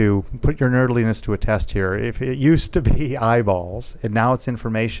nerdliness to a test here. If it used to be eyeballs and now it's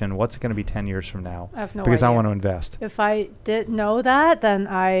information, what's it going to be 10 years from now? I have no Because I idea. want to invest. If I did know that, then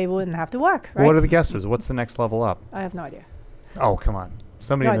I wouldn't have to work, right? What are the guesses? What's the next level up? I have no idea. Oh, come on.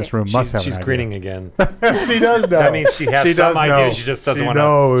 Somebody No in this idea. room must have She's an idea. grinning again. She does know. That means she has She some does idea. know. She just doesn't She want to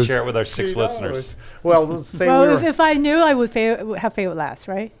knows. share it with our six She listeners. knows. Well, let's say Well, we were. if I knew, I would have failed last,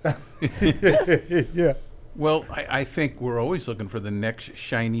 right? Yeah. Well, I think we're always looking for the next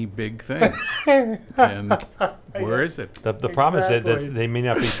shiny big thing. And where is it? The problem is Exactly. that they may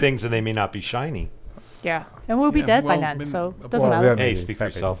not be things and they may not be shiny. Yeah, and we'll be Yeah, dead by well, then, I so mean, it doesn't well, matter. yeah. Hey, Maybe. speak for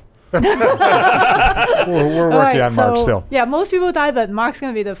Maybe. yourself. We're All working right, on Mark so, still. Yeah, most people die, but Mark's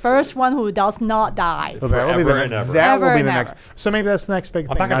going to be the first one who does not die. Well, that will be Forever the, and ever. that will Ever be and the ever. next. So maybe that's the next big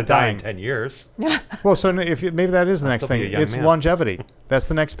I'm thing. not going to die in dying. 10 years. Well, so if maybe that is the I'll next still be thing. a young It's man. longevity. That's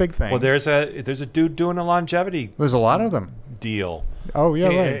the next big thing. Well, there's a dude doing a longevity There's a lot of them. deal. Oh yeah,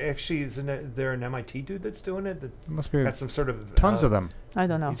 See, right. Actually, isn't there an MIT dude that's doing it? That Must be got some sort of tons of them. I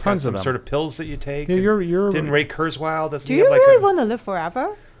don't know. He's Tons got of some them. sort of pills that you take. Yeah, and you're. didn't Ray Kurzweil? Doesn't Do he you have like really a? want to live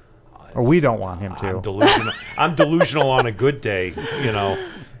forever? Oh, we don't want him I'm to. delusional. I'm delusional on a good day,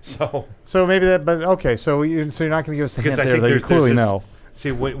 So So maybe that. But okay. So you're not going to give us the hint because I there think that you there's clearly this, know.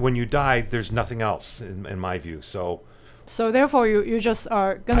 See, when you die, there's nothing else in my view. So So therefore, you just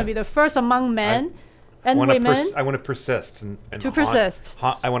are going to be the first among men and wanna women. I want to persist and To haunt- persist.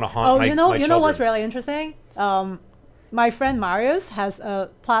 I want to haunt Oh, my you know children. what's really interesting? my friend Marius has a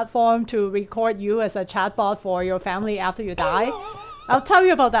platform to record you as a chatbot for your family after you die. I'll tell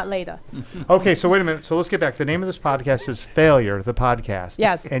you about that later. Okay, so wait a minute. So let's get back. The name of this podcast is Failure, the podcast.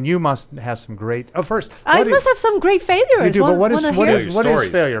 Yes. And you must have some great. Oh, first, I what must have some great failures. You do, but what is Stories.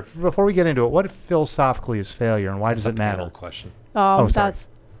 failure? Before we get into it, what philosophically is failure, and why does it Panel matter? question. Oh, sorry. That's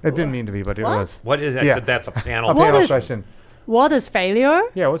It didn't mean to be, but it What? was. What is? I Yeah. said that's a panel. A What panel is- question. what is failure?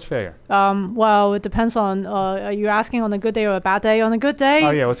 Yeah, what's failure? Well, it depends on. Are you asking on a good day or a bad day? On a good day,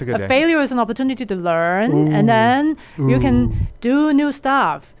 Oh, yeah, what's a good day? failure is an opportunity to learn, Ooh. and then you can do new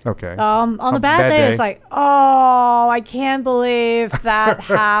stuff. Okay. On A a bad bad day, day. it's like, oh, I can't believe that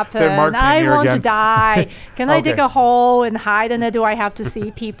happened. Mark came I here want to again. die. Can I dig Okay. a hole and hide in it? Do I have to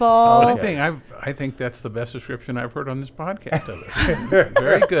see people? I think that's the best description I've heard on this podcast of it.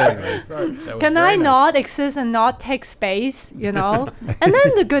 Very good. That was Can very I nice. not exist and not take space? You know, and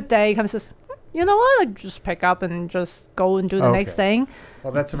then the good day comes. Just, you know what? I just pick up and just go and do the next Okay. thing.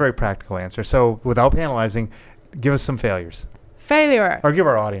 Well, that's a very practical answer. So, without panelizing, give us some failures, Failure. or give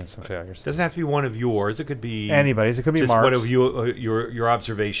our audience some failures. Doesn't have to be one of yours. It could be Anybody's. It could be just Mark's. one of you, your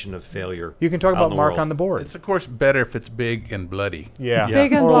observation of failure. You can talk out about in the Mark world. on the board. It's of course better if it's big and bloody. Yeah. Yeah.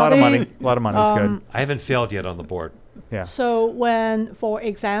 Big and or a lot of bloody. money. A lot of money is good. I haven't failed yet on the board. Yeah. So when, for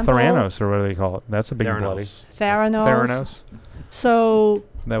example, Theranos, or what do they call it? That's a big and bloody. Theranos. Theranos. Theranos. So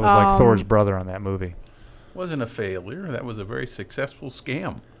That was like Thor's brother on that movie. Wasn't a failure. That was a very successful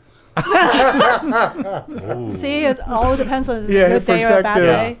scam. Ooh. see, it all depends on Yeah, a good day or a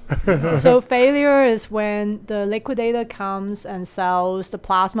bad perspective. day. So failure is when the liquidator comes and sells the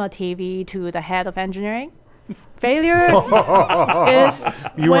plasma TV to the head of engineering. Failure is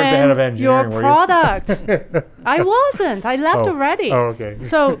You when weren't the head of engineering, your were you? product. I wasn't. I left already. Oh, okay.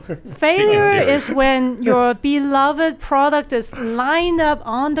 So failure is when your beloved product is lined up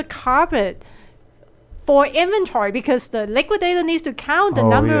on the carpet for inventory because the liquidator needs to count the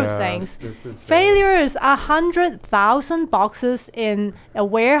number of things. Failure is 100,000 boxes in a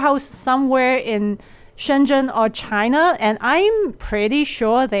warehouse somewhere in Shenzhen or China, and I'm pretty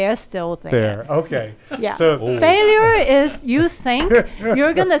sure they're still there. There. Okay. Yeah. So Failure is you think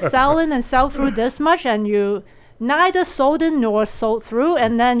you're gonna sell in and sell through this much, and you neither sold in nor sold through,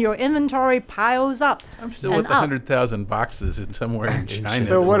 and then your inventory piles up. I'm still And with the up. 100,000 boxes in somewhere in China.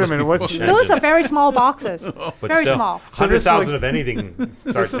 So that wait a most minute, people what's- share. Those are very small boxes, But very still, small. So this is 100,000 like- of anything.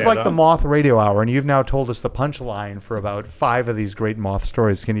 this is like the Moth Radio Hour, and you've now told us the punchline for about 5 of these great Moth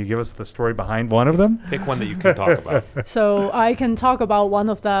stories. Can you give us the story behind one of them? Pick one that you can talk about. So I can talk about one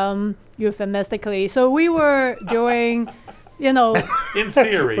of them euphemistically. So we were doing, you know, In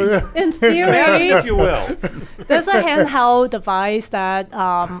theory, in imagine theory, if you will. there's a handheld device that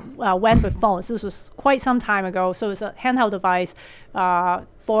went with phones. This was quite some time ago. So it's a handheld device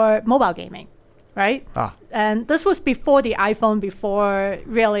for mobile gaming, right? Ah. And this was before the iPhone, before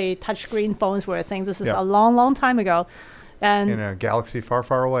really touchscreen phones were a thing. This is Yeah. a long, long time ago. And In a galaxy far,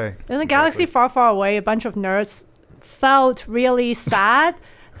 far away. in a galaxy far, far away, a bunch of nerds felt really sad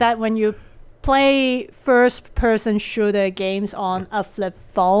that when you play first-person shooter games on a flip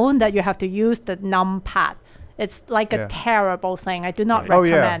phone, that you have to use the numpad. It's like Yeah. a terrible thing. I do not Oh,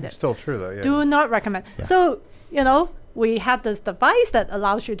 yeah. recommend It's it. still true, though. Yeah. Do not recommend. So, you know, we had this device that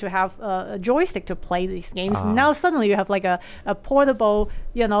allows you to have a joystick to play these games. Ah. Now suddenly you have like a portable,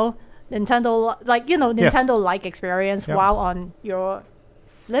 you know, Nintendo, like, you know, Yes. Nintendo-like experience Yep. while on your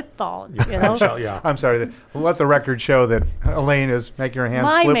flip phone, you know? Yeah. I'm sorry. Let the record show that Elaine is making her hands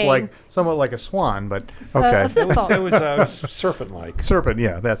flip Miming. like somewhat like a swan, but okay. A flip phone. It was serpent-like. Serpent,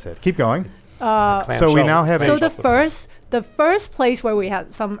 yeah, that's it. Keep going. Clam So we shell- now have clam a- So shell flip the first place where we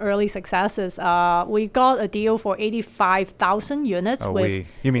had some early successes, we got a deal for 85,000 units Oh, with we.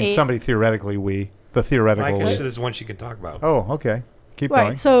 You mean a- somebody theoretically we. The theoretical Mike, we. this is one she can talk about. Oh, okay. Keep going.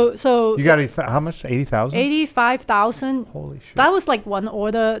 right. So You got how much? 80,000? 85,000. Holy shit. That was like one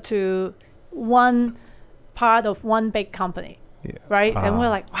order to one part of one big company, Yeah. right? And Ah. we're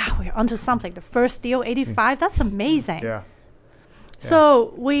like, wow, we're onto something. The first deal, 85. That's amazing. Yeah.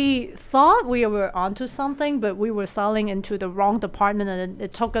 So we thought we were onto something, but we were selling into the wrong department, and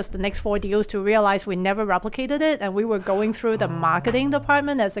it took us the next 4 deals to realize we never replicated it, and we were going through the marketing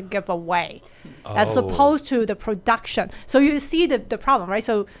department as a giveaway, as opposed to the production. So you see the problem, right?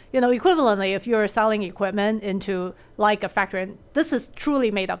 So, you know, equivalently, if you're selling equipment into like a factory, and this is truly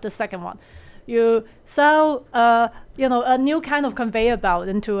made up, the second one. You sell, you know, a new kind of conveyor belt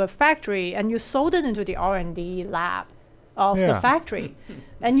into a factory, and you sold it into the R&D lab of the Yeah. factory,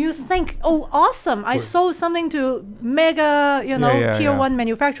 and you think, oh, awesome, I sold something to mega, you know, yeah, tier yeah. 1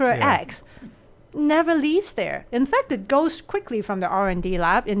 manufacturer Yeah. X. never leaves there. In fact, it goes quickly from the R&D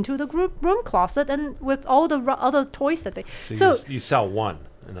lab into the room closet and with all the other toys that they. So you sell one.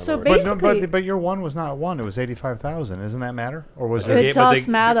 In other so words. basically, But your one was not one. It was 85,000. Doesn't that matter? Or was Okay. it? it but does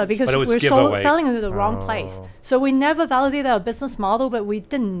they- matter because but it was we're giveaway. selling into the wrong place. Oh. So we never validated our business model, but we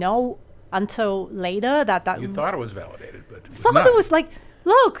didn't know until later that You thought it was validated, but it was some not. of it was like,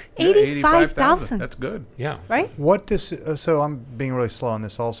 look, Yeah, 85,000, That's good. Yeah. right? What does so I'm being really slow on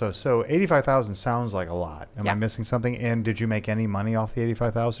this also. So 85,000 sounds like a lot. Am Yeah. I missing something? And did you make any money off the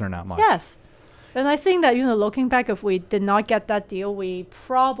 85,000 or not much? Yes. And I think that, looking back, if we did not get that deal, we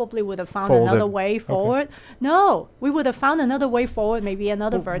probably would have found Folded. another way forward. No, we would have found another way forward, maybe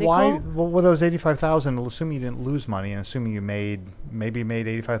another But vertical. why? Well, with those 85,000, assuming you didn't lose money, and assuming you made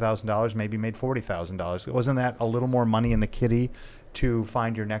 $85,000, maybe made $40,000, wasn't that a little more money in the kitty to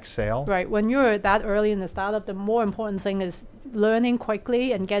find your next sale? Right. When you're that early in the startup, the more important thing is learning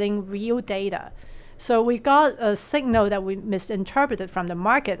quickly and getting real data. So we got a signal that we misinterpreted from the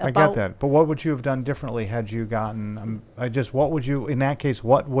market I about get that, but what would you have done differently had you gotten? What would you, in that case,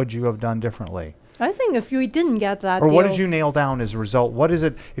 what would you have done differently? I think if we didn't get that Or deal, what did you nail down as a result? What is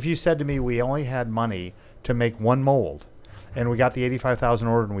it? If you said to me, we only had money to make one mold, and we got the 85,000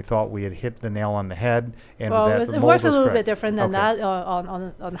 order, and we thought we had hit the nail on the head, and well, that it the mold works a was little correct. bit different than Okay. that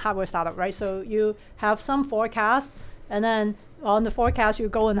on hardware startup, right? So you have some forecast, and then on the forecast you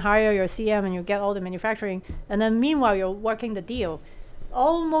go and hire your CM and you get all the manufacturing, and then meanwhile you're working the deal.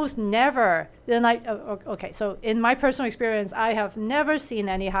 Almost never. Then okay. So in my personal experience, I have never seen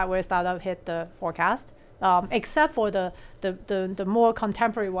any hardware startup hit the forecast. Except for the more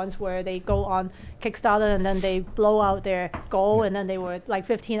contemporary ones where they go on Kickstarter and then they blow out their goal and then they were like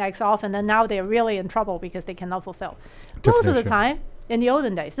 15x off and then now they're really in trouble because they cannot fulfill. Most of the issue. time, in the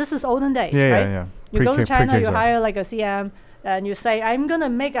olden days, this is olden days, Yeah, right? yeah. You go to China, you Pre-Kickstarter. hire like a CM and you say, I'm going to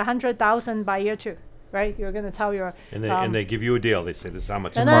make 100,000 by year 2, right? You're going to tell your... And they give you a deal. They say this is how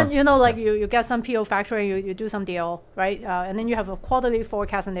much. And a then, month. you get some PO factory, you do some deal, right? And then you have a quarterly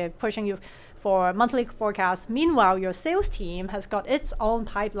forecast and they're pushing you for a monthly forecast. Meanwhile, your sales team has got its own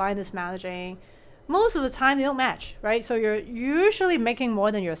pipeline is managing. Most of the time, they don't match, right? So you're usually making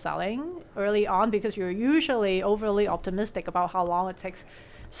more than you're selling early on because you're usually overly optimistic about how long it takes.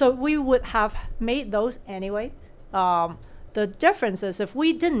 So we would have made those anyway. The difference is if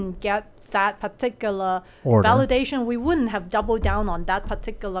we didn't get that particular Order. validation, we wouldn't have doubled down on that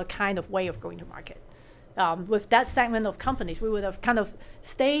particular kind of way of going to market. With that segment of companies, we would have kind of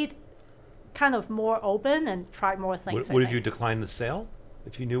stayed kind of more open and tried more things. Would have you declined the sale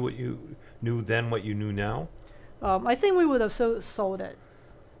if you knew what you knew then, what you knew now? I think we would have sold it.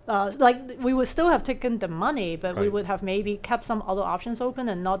 We would still have taken the money, but we Right. would have maybe kept some other options open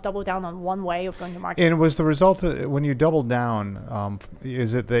and not double down on one way of going to market. And was the result of, when you doubled down,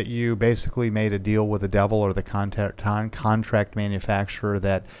 is it that you basically made a deal with the devil or the contract manufacturer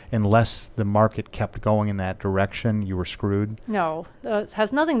that unless the market kept going in that direction, you were screwed? No, it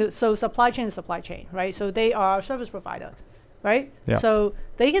has nothing to. So supply chain is supply chain, right? So they are a service provider, right? Yeah. So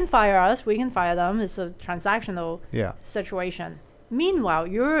they can fire us, we can fire them. It's a transactional Yeah. situation. Meanwhile,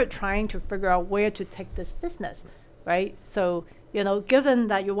 you're trying to figure out where to take this business, right? So, given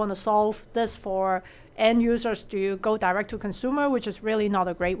that you want to solve this for end users, do you go direct to consumer, which is really not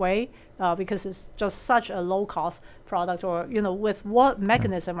a great way because it's just such a low cost product, or, with what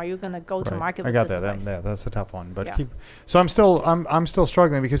mechanism are you going to go to Right. market I with got this that. device? That's a tough one. But Yeah. so I'm still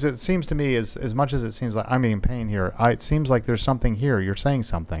struggling because it seems to me as much as it seems like I'm in pain here, it seems like there's something here. You're saying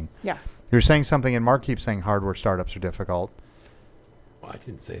something. Yeah. You're saying something, and Mark keeps saying hardware startups are difficult. Well, I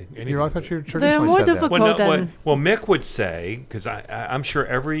didn't say anything. I thought you They're traditionally more said that. difficult Well, than... Mick would say, because I'm sure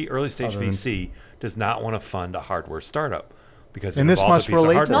every early stage Other than- VC does not want to fund a hardware startup because And it this involves must a piece of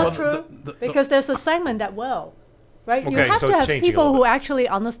relate to hardware. Not Well, true, the- because there's a segment that will, right? You Okay, have so to it's have changing a people little who bit. actually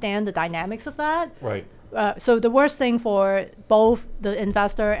understand the dynamics of that. Right. So the worst thing for both the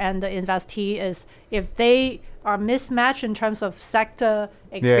investor and the investee is if they are mismatched in terms of sector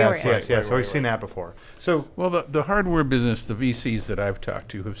experience. Yes. Right, So we've right, seen right. that before. So Well, the hardware business, the VCs that I've talked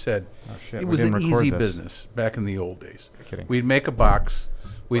to have said shit, it we was an didn't record easy this. business back in the old days. Kidding. We'd make a box,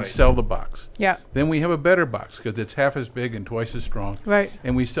 we'd Right. sell the box. Yeah, Then we have a better box because it's half as big and twice as strong. right.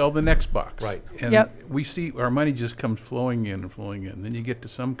 And we sell the next box. Right. And Yep. we see our money just comes flowing in and flowing in. Then you get to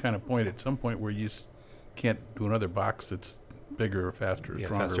some kind of point, at some point where you can't do another box that's bigger or faster or Yeah,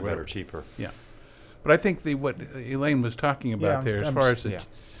 stronger. faster, or better, whatever. cheaper. Yeah. But I think what Elaine was talking about Yeah, there, as I'm far s- as yeah.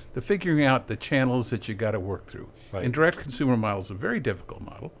 the figuring out the channels that you got to work through. Right. And direct consumer model is a very difficult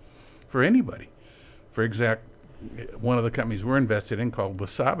model for anybody. One of the companies we're invested in called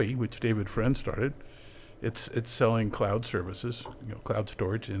Wasabi, which David Friend started, It's selling cloud services, cloud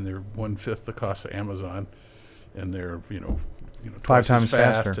storage, and they're 1/5 the cost of Amazon, and they're Five twice as times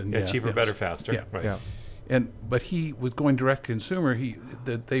fast faster. and Yeah, cheaper, better, faster. Yeah. Right. Yeah. But he was going direct to consumer.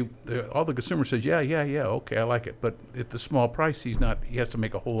 All the consumer says, yeah, okay, I like it. But at the small price, he has to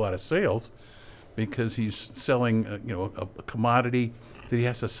make a whole lot of sales because he's selling a commodity that he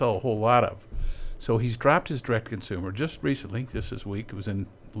has to sell a whole lot of. So he's dropped his direct consumer just recently, just this week. It was in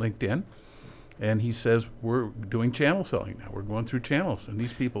LinkedIn. And he says, we're doing channel selling now. We're going through channels. And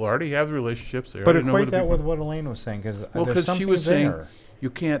these people already have the relationships. They But already know equate the that people. with what Elaine was saying, because Well, there's because something she was saying there. you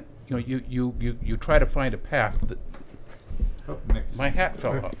can't, you try to find a path that. My hat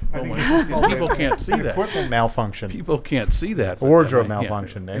fell off. Oh my, people can't see that. Equipment malfunction. People can't see that. but Wardrobe yeah,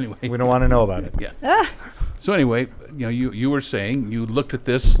 malfunction, Nick. Anyway, We don't want to know about it. yeah. So anyway, you were saying you looked at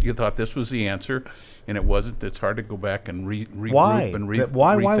this, you thought this was the answer, and it wasn't. It's hard to go back and regroup Why? and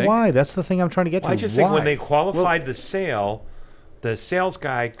Why? rethink. That's the thing I'm trying to get to. Well, I just think when they qualified the sale, the sales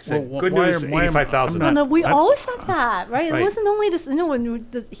guy said, Well, "Good why news, am- why am- 85,000." I'm No, we I'm- all said that, right? Right. It wasn't only this.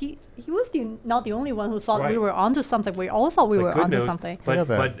 He was not the only one who thought we Right. were onto something. We all thought we It's were like, good onto news. something. Yeah, But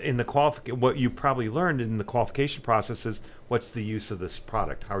that- but in the what you probably learned in the qualification process is what's the use of this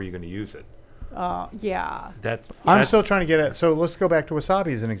product? How are you going to use it? Yeah. I'm still trying to get at. So let's go back to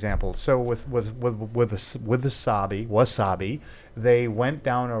wasabi as an example. So with the wasabi, they went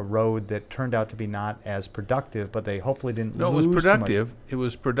down a road that turned out to be not as productive, but they hopefully didn't. No, it was lose too much. productive. It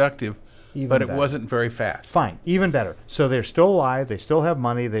was productive, Even but it better. wasn't very fast. Fine, even better. So they're still alive. They still have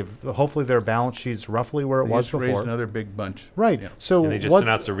money. They've hopefully their balance sheet's roughly where it They was just raised before. another big bunch. Right. Yeah. So And they just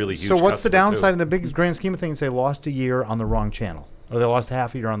announced a really huge So what's the customer, too. downside in the big grand scheme of things? They lost a year on the wrong channel, or they lost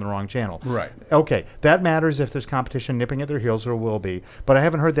half a year on the wrong channel. Right. Okay, that matters if there's competition nipping at their heels, or will be. But I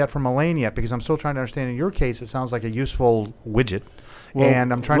haven't heard that from Elaine yet because I'm still trying to understand. In your case, it sounds like a useful widget, Well,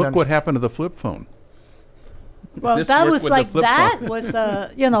 and I'm trying look to. what happened to the flip phone. Well, This that worked was with the like flip that phone. was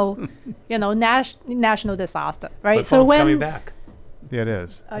a national disaster, right? Flip So phone's when coming back. Yeah, it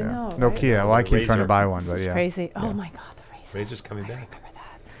is. I yeah. know, right? Nokia. Well, I The keep trying to Razor. buy one, this but is yeah. crazy. Oh my God, the Razor. Razor's coming I back. remember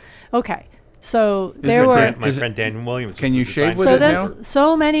that. Okay, so Is there it were. that- My Is it- friend Dan Williams. can was you the shave design with So it specialist. now? there's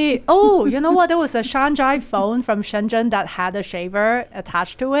so many. Oh, you know what? There was a Shanghai phone from Shenzhen that had a shaver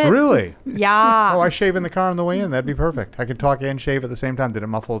attached to it. Really? Yeah. Oh, I shave in the car on the way in. That'd be perfect. I could talk and shave at the same time. Did it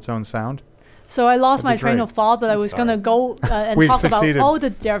muffle its own sound? So I lost That'd my be train great. of thought, but I was Sorry. gonna go and We've talk succeeded. about all the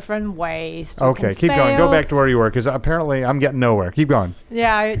different ways. you Okay, can keep going. Go fail. back to where you were, because apparently I'm getting nowhere. Keep going.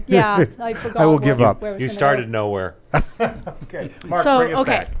 Yeah, I forgot. I will where- give up. where I was You gonna started go. nowhere. Okay. Mark, So bring us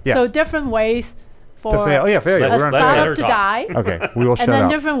okay, back. Yes. so different ways for to fail. Oh, yeah, failure. Let's- We're on let failure. her startup to talk. die. Okay, we will shut And then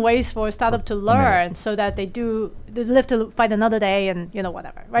up. different ways for a startup to learn so that they live to fight another day and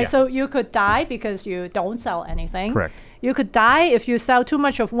whatever, right? Yeah. So you could die because you don't sell anything. Correct. You could die if you sell too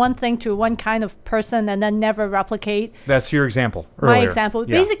much of one thing to one kind of person and then never replicate. That's your example. My earlier. example.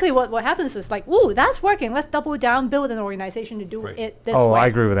 Yeah. Basically, what happens is like, ooh, that's working. Let's double down, build an organization to do Right. it this Oh, way. I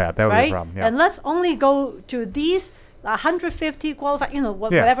agree with that. That would be right? a problem. Yeah. And let's only go to these 150 qualified, Yeah.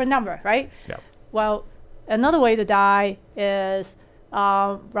 whatever number, right? Yeah. Well, another way to die is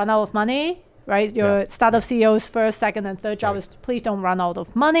run out of money, right? Your Yeah. startup CEO's first, second, and third job Right. is please don't run out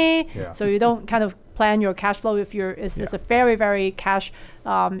of money. Yeah. So you don't kind of plan your cash flow if it's Yeah. a very, very cash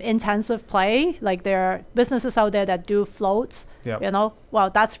intensive play. Like there are businesses out there that do floats. Yep. Well,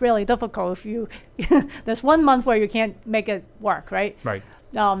 that's really difficult if you there's 1 month where you can't make it work, right? Right.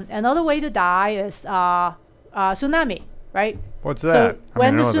 Another way to die is tsunami, right? What's So that? I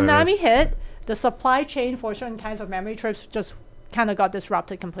when mean, the I know what that tsunami is. hit, the supply chain for certain kinds of memory chips just kind of got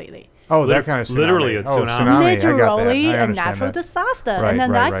disrupted completely. Oh, that kind of tsunami. Literally a Oh, tsunami. tsunami. I got that. Literally I a understand natural that. disaster, Right, and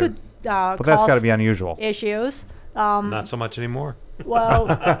then right, that right. could But that's got to cause be unusual. issues. Not so much anymore. Well,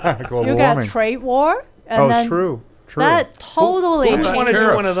 Global you got warming. a trade war, and Oh, then true. True. that totally Who How would about want to changed.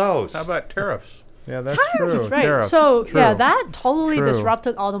 do one of tariffs? those? How about tariffs? yeah, that's Tariffs, true. right? Tariffs. So yeah, True. that totally True.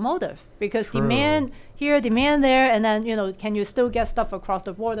 disrupted automotive because True. demand here, demand there, and then can you still get stuff across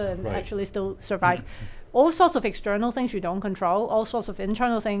the border and Right. actually still survive? All sorts of external things you don't control, all sorts of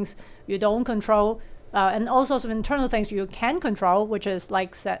internal things you don't control, and all sorts of internal things you can control, which is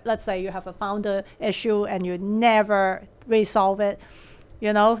like let's say you have a founder issue and you never resolve it.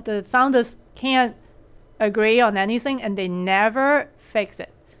 The founders can't agree on anything and they never fix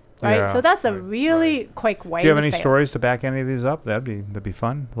it. Right? Yeah. So that's a Right, really quick way Do you have to any fail. stories to back any of these up? That'd be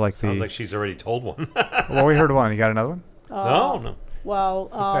fun. Like Sounds the. like she's already told one. Well, we heard one. You got another one? No. Well,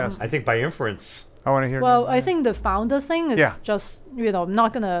 ask. I think by inference. I want to hear. well, I think the founder thing is Yeah. just I'm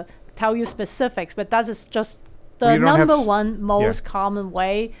not gonna tell you specifics, but that is just the Well, you don't have number s- one most common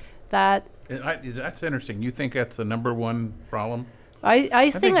way that That's interesting. You think that's the number one problem? I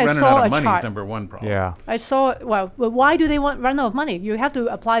think I running saw out a of money is chart. number one problem. Yeah. I saw, well, why do they run out of money? You have to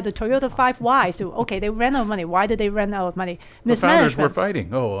apply the Toyota 5 Whys to, okay, they ran out of money. Why did they run out of money? The founders were Mismanagement,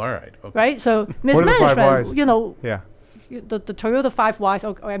 fighting. Oh, all right. Okay. right? So are the 5 mismanagement, Whys? you know, Yeah. the Toyota 5 Whys,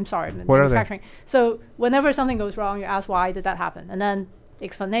 oh, I'm sorry, What are they? manufacturing. So whenever something goes wrong, you ask why did that happen? And then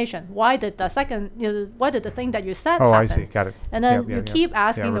explanation. Why did the second, why did the thing that you said Oh, happen? I see. Got it. And then Yep, you yep, yep. keep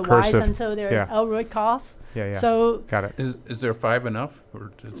asking the whys recursive. until there's Yeah. a root cause. Yeah, yeah. So Got it. Is there 5 enough?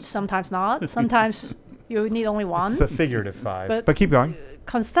 Or sometimes not. Sometimes you need only one. It's a figurative 5. But- But keep going.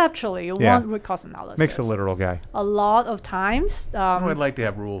 Conceptually, you Yeah. want root cause analysis. Makes a literal guy. A lot of times, oh, I'd like to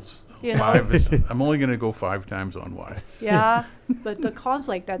have rules. You know. 5 is. I'm only going to go 5 times on why. yeah, but the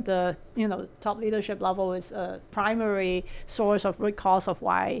conflict at the top leadership level is a primary source of root cause of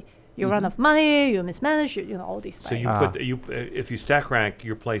why you run out of money, you mismanage, all these So things. you put if you stack rank,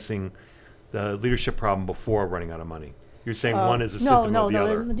 you're placing the leadership problem before running out of money. You're saying one is a symptom of the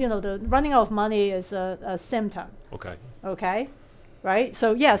other. The running out of money is a symptom. Okay. Okay, right?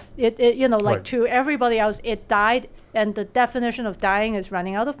 So yes, it like Right. to everybody else, it died, and the definition of dying is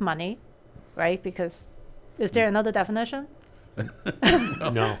running out of money, right? Because is there another definition?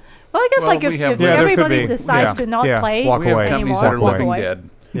 No. Well, I guess Well, like we have- if Yeah, there could everybody be. decides Yeah, to not yeah, play walk We have away. companies anymore, that are walk living away, dead.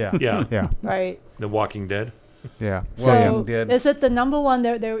 Yeah. Yeah. Yeah. right? The Walking Dead. Yeah. Well, So, So Walking Dead. is it the number one?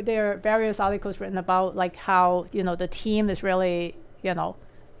 There are various articles written about like how the team is really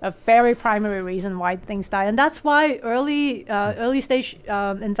a very primary reason why things die, and that's why early stage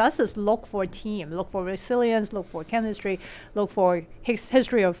investors look for team, look for resilience, look for chemistry, look for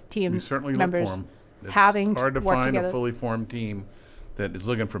history of team We certainly look members for them. It's having hard to worked find together. a fully formed team that is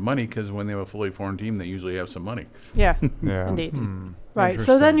looking for money because when they have a fully formed team, they usually have some money. Yeah, yeah. indeed. Hmm. Right.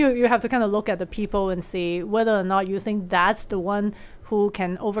 So then Interesting. you have to kind of look at the people and see whether or not you think that's the one who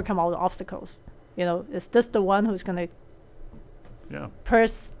can overcome all the obstacles. Is this the one who's going to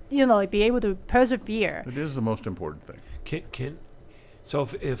Yeah, be able to persevere? it is the most important thing. So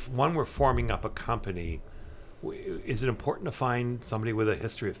if one were forming up a company, is it important to find somebody with a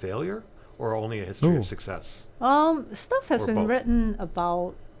history of failure or only a history Ooh. of success? Stuff has Or been both. written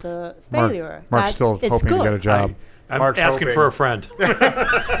about the Mark- failure. Mark's that still it's hoping good. to get a job. I'm Mark's asking hoping. for a friend.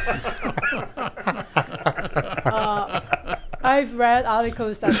 I've read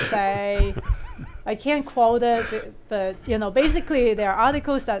articles that say, I can't quote it, but basically there are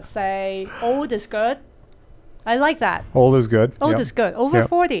articles that say old is good. I like that. Old is good. Old Yep. is good. Over Yep.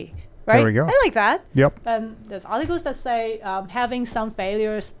 40, right? we go. I like that. Yep. And there's articles that say having some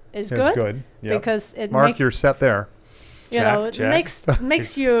failures is It's good. Yep. because it Mark, you're set there. Check, check.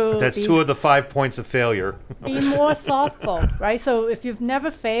 makes you That's be, 2 of the 5 points of failure. be more thoughtful, right? So if you've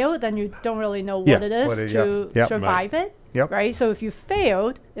never failed, then you don't really know what Yeah, it is what it- to yep. Yep. survive it. Yep. Right. So if you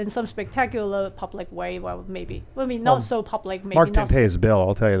failed in some spectacular public way, well, maybe. Well, I mean, not so public. Maybe Mark not. didn't pay his bill.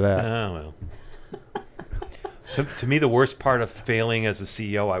 I'll tell you that. Oh, well. To me, the worst part of failing as a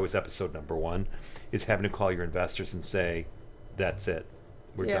CEO, I was episode number 1, is having to call your investors and say, that's it.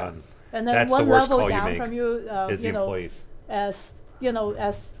 We're Yeah. done. And then That's one the worst level call you down make, from you, As the employees. as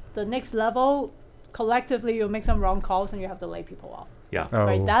as the next level, collectively you make some wrong calls and you have to lay people off. Yeah. Oh,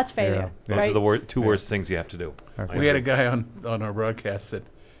 Right, that's failure. yeah. Those right? are the 2 worst things you have to do. Okay. We had a guy on our broadcast that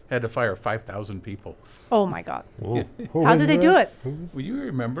had to fire 5,000 people. Oh my God! Ooh. How did they do it? Well, you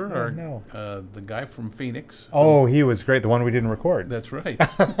remember no. the guy from Phoenix? Oh, he was great. The one we didn't record. That's right.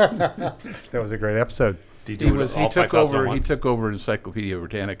 That was a great episode. Did you do it all 5,000 at He once? took over Encyclopedia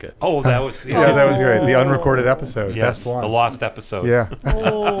Britannica. Oh, that was... Yeah, that was great. The Oh. unrecorded episode. Yes, Best one. the lost episode. Yeah.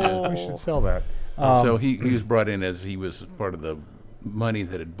 Oh, We should sell that. So he was brought in as he was part of the money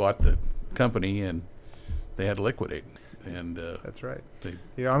that had bought the company, and they had to liquidate. And That's right. they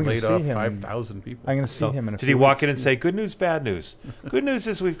I'm going to laid see off him. 5,000 people. I'm going to see So him in a did few he walk weeks. in and say, good news, bad news? Good news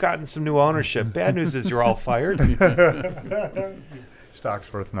is we've gotten some new ownership. Bad news is you're all fired.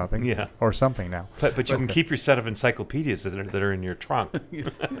 Stock's worth nothing. Yeah. Or something now. But you can keep your set of encyclopedias that are in your trunk.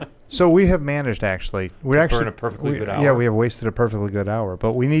 So we have managed, actually. We're To actually burn a perfectly good Yeah, hour. we have wasted a perfectly good hour.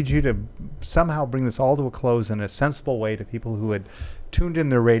 But we need you to somehow bring this all to a close in a sensible way to people who had tuned in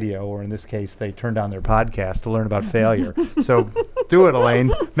their radio, or in this case, they turned on their podcast to learn about failure. So do it,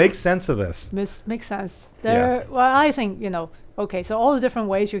 Elaine. Make sense of this. makes sense. Well, I think okay. So all the different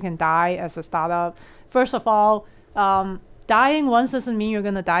ways you can die as a startup. First of all, dying once doesn't mean you're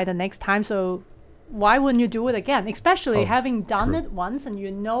gonna die the next time. So why wouldn't you do it again? Especially having done it once and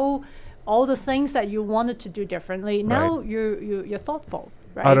all the things that you wanted to do differently. Now Right. you're thoughtful.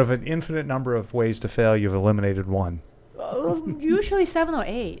 Right? Out of an infinite number of ways to fail, you've eliminated one. Usually 7 or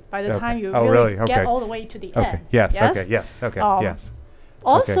 8 by the Okay. time you Oh, really really? get Okay. all the way to the Okay. end. Yes. Yes? Okay. Yes. Okay. Um, yes.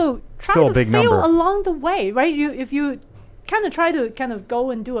 Also, try Still a to big fail number. along the way, right? If you kind of try to kind of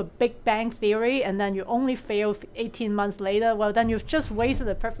go and do a Big Bang Theory, and then you only fail 18 months later, well, then you've just wasted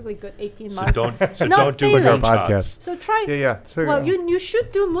a perfectly good 18 months. So Not don't do failing. Like our moonshots. podcast. So try. Yeah. So, Well, you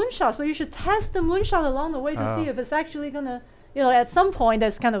should do moonshots, but you should test the moonshot along the way to see if it's actually gonna. At some point,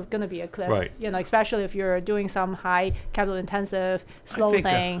 there's kind of going to be a cliff. Right. Especially if you're doing some high capital intensive, slow I think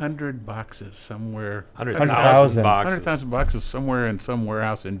thing. 100 boxes somewhere. 100,000 boxes. 100,000 boxes somewhere in some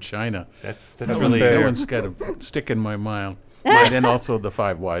warehouse in China. That's That's really fair. That one's got a stick in my mind. And also the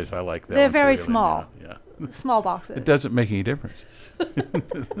 5 Ys, I like that. They're one too, very really, small. Yeah. Small boxes. It doesn't make any difference.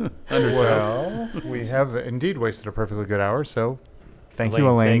 well, we have indeed wasted a perfectly good hour. So, thank you,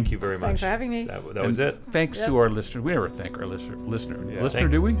 Elaine. Thank you very much. Thanks for having me. That was it. Thanks Yep. to our listener. We never thank our listener. Yeah. Listener,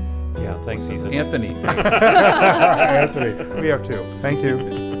 Thank- do we? Yeah, thanks, Ethan. Anthony. Anthony, we have two. Thank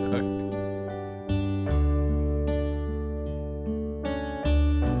you.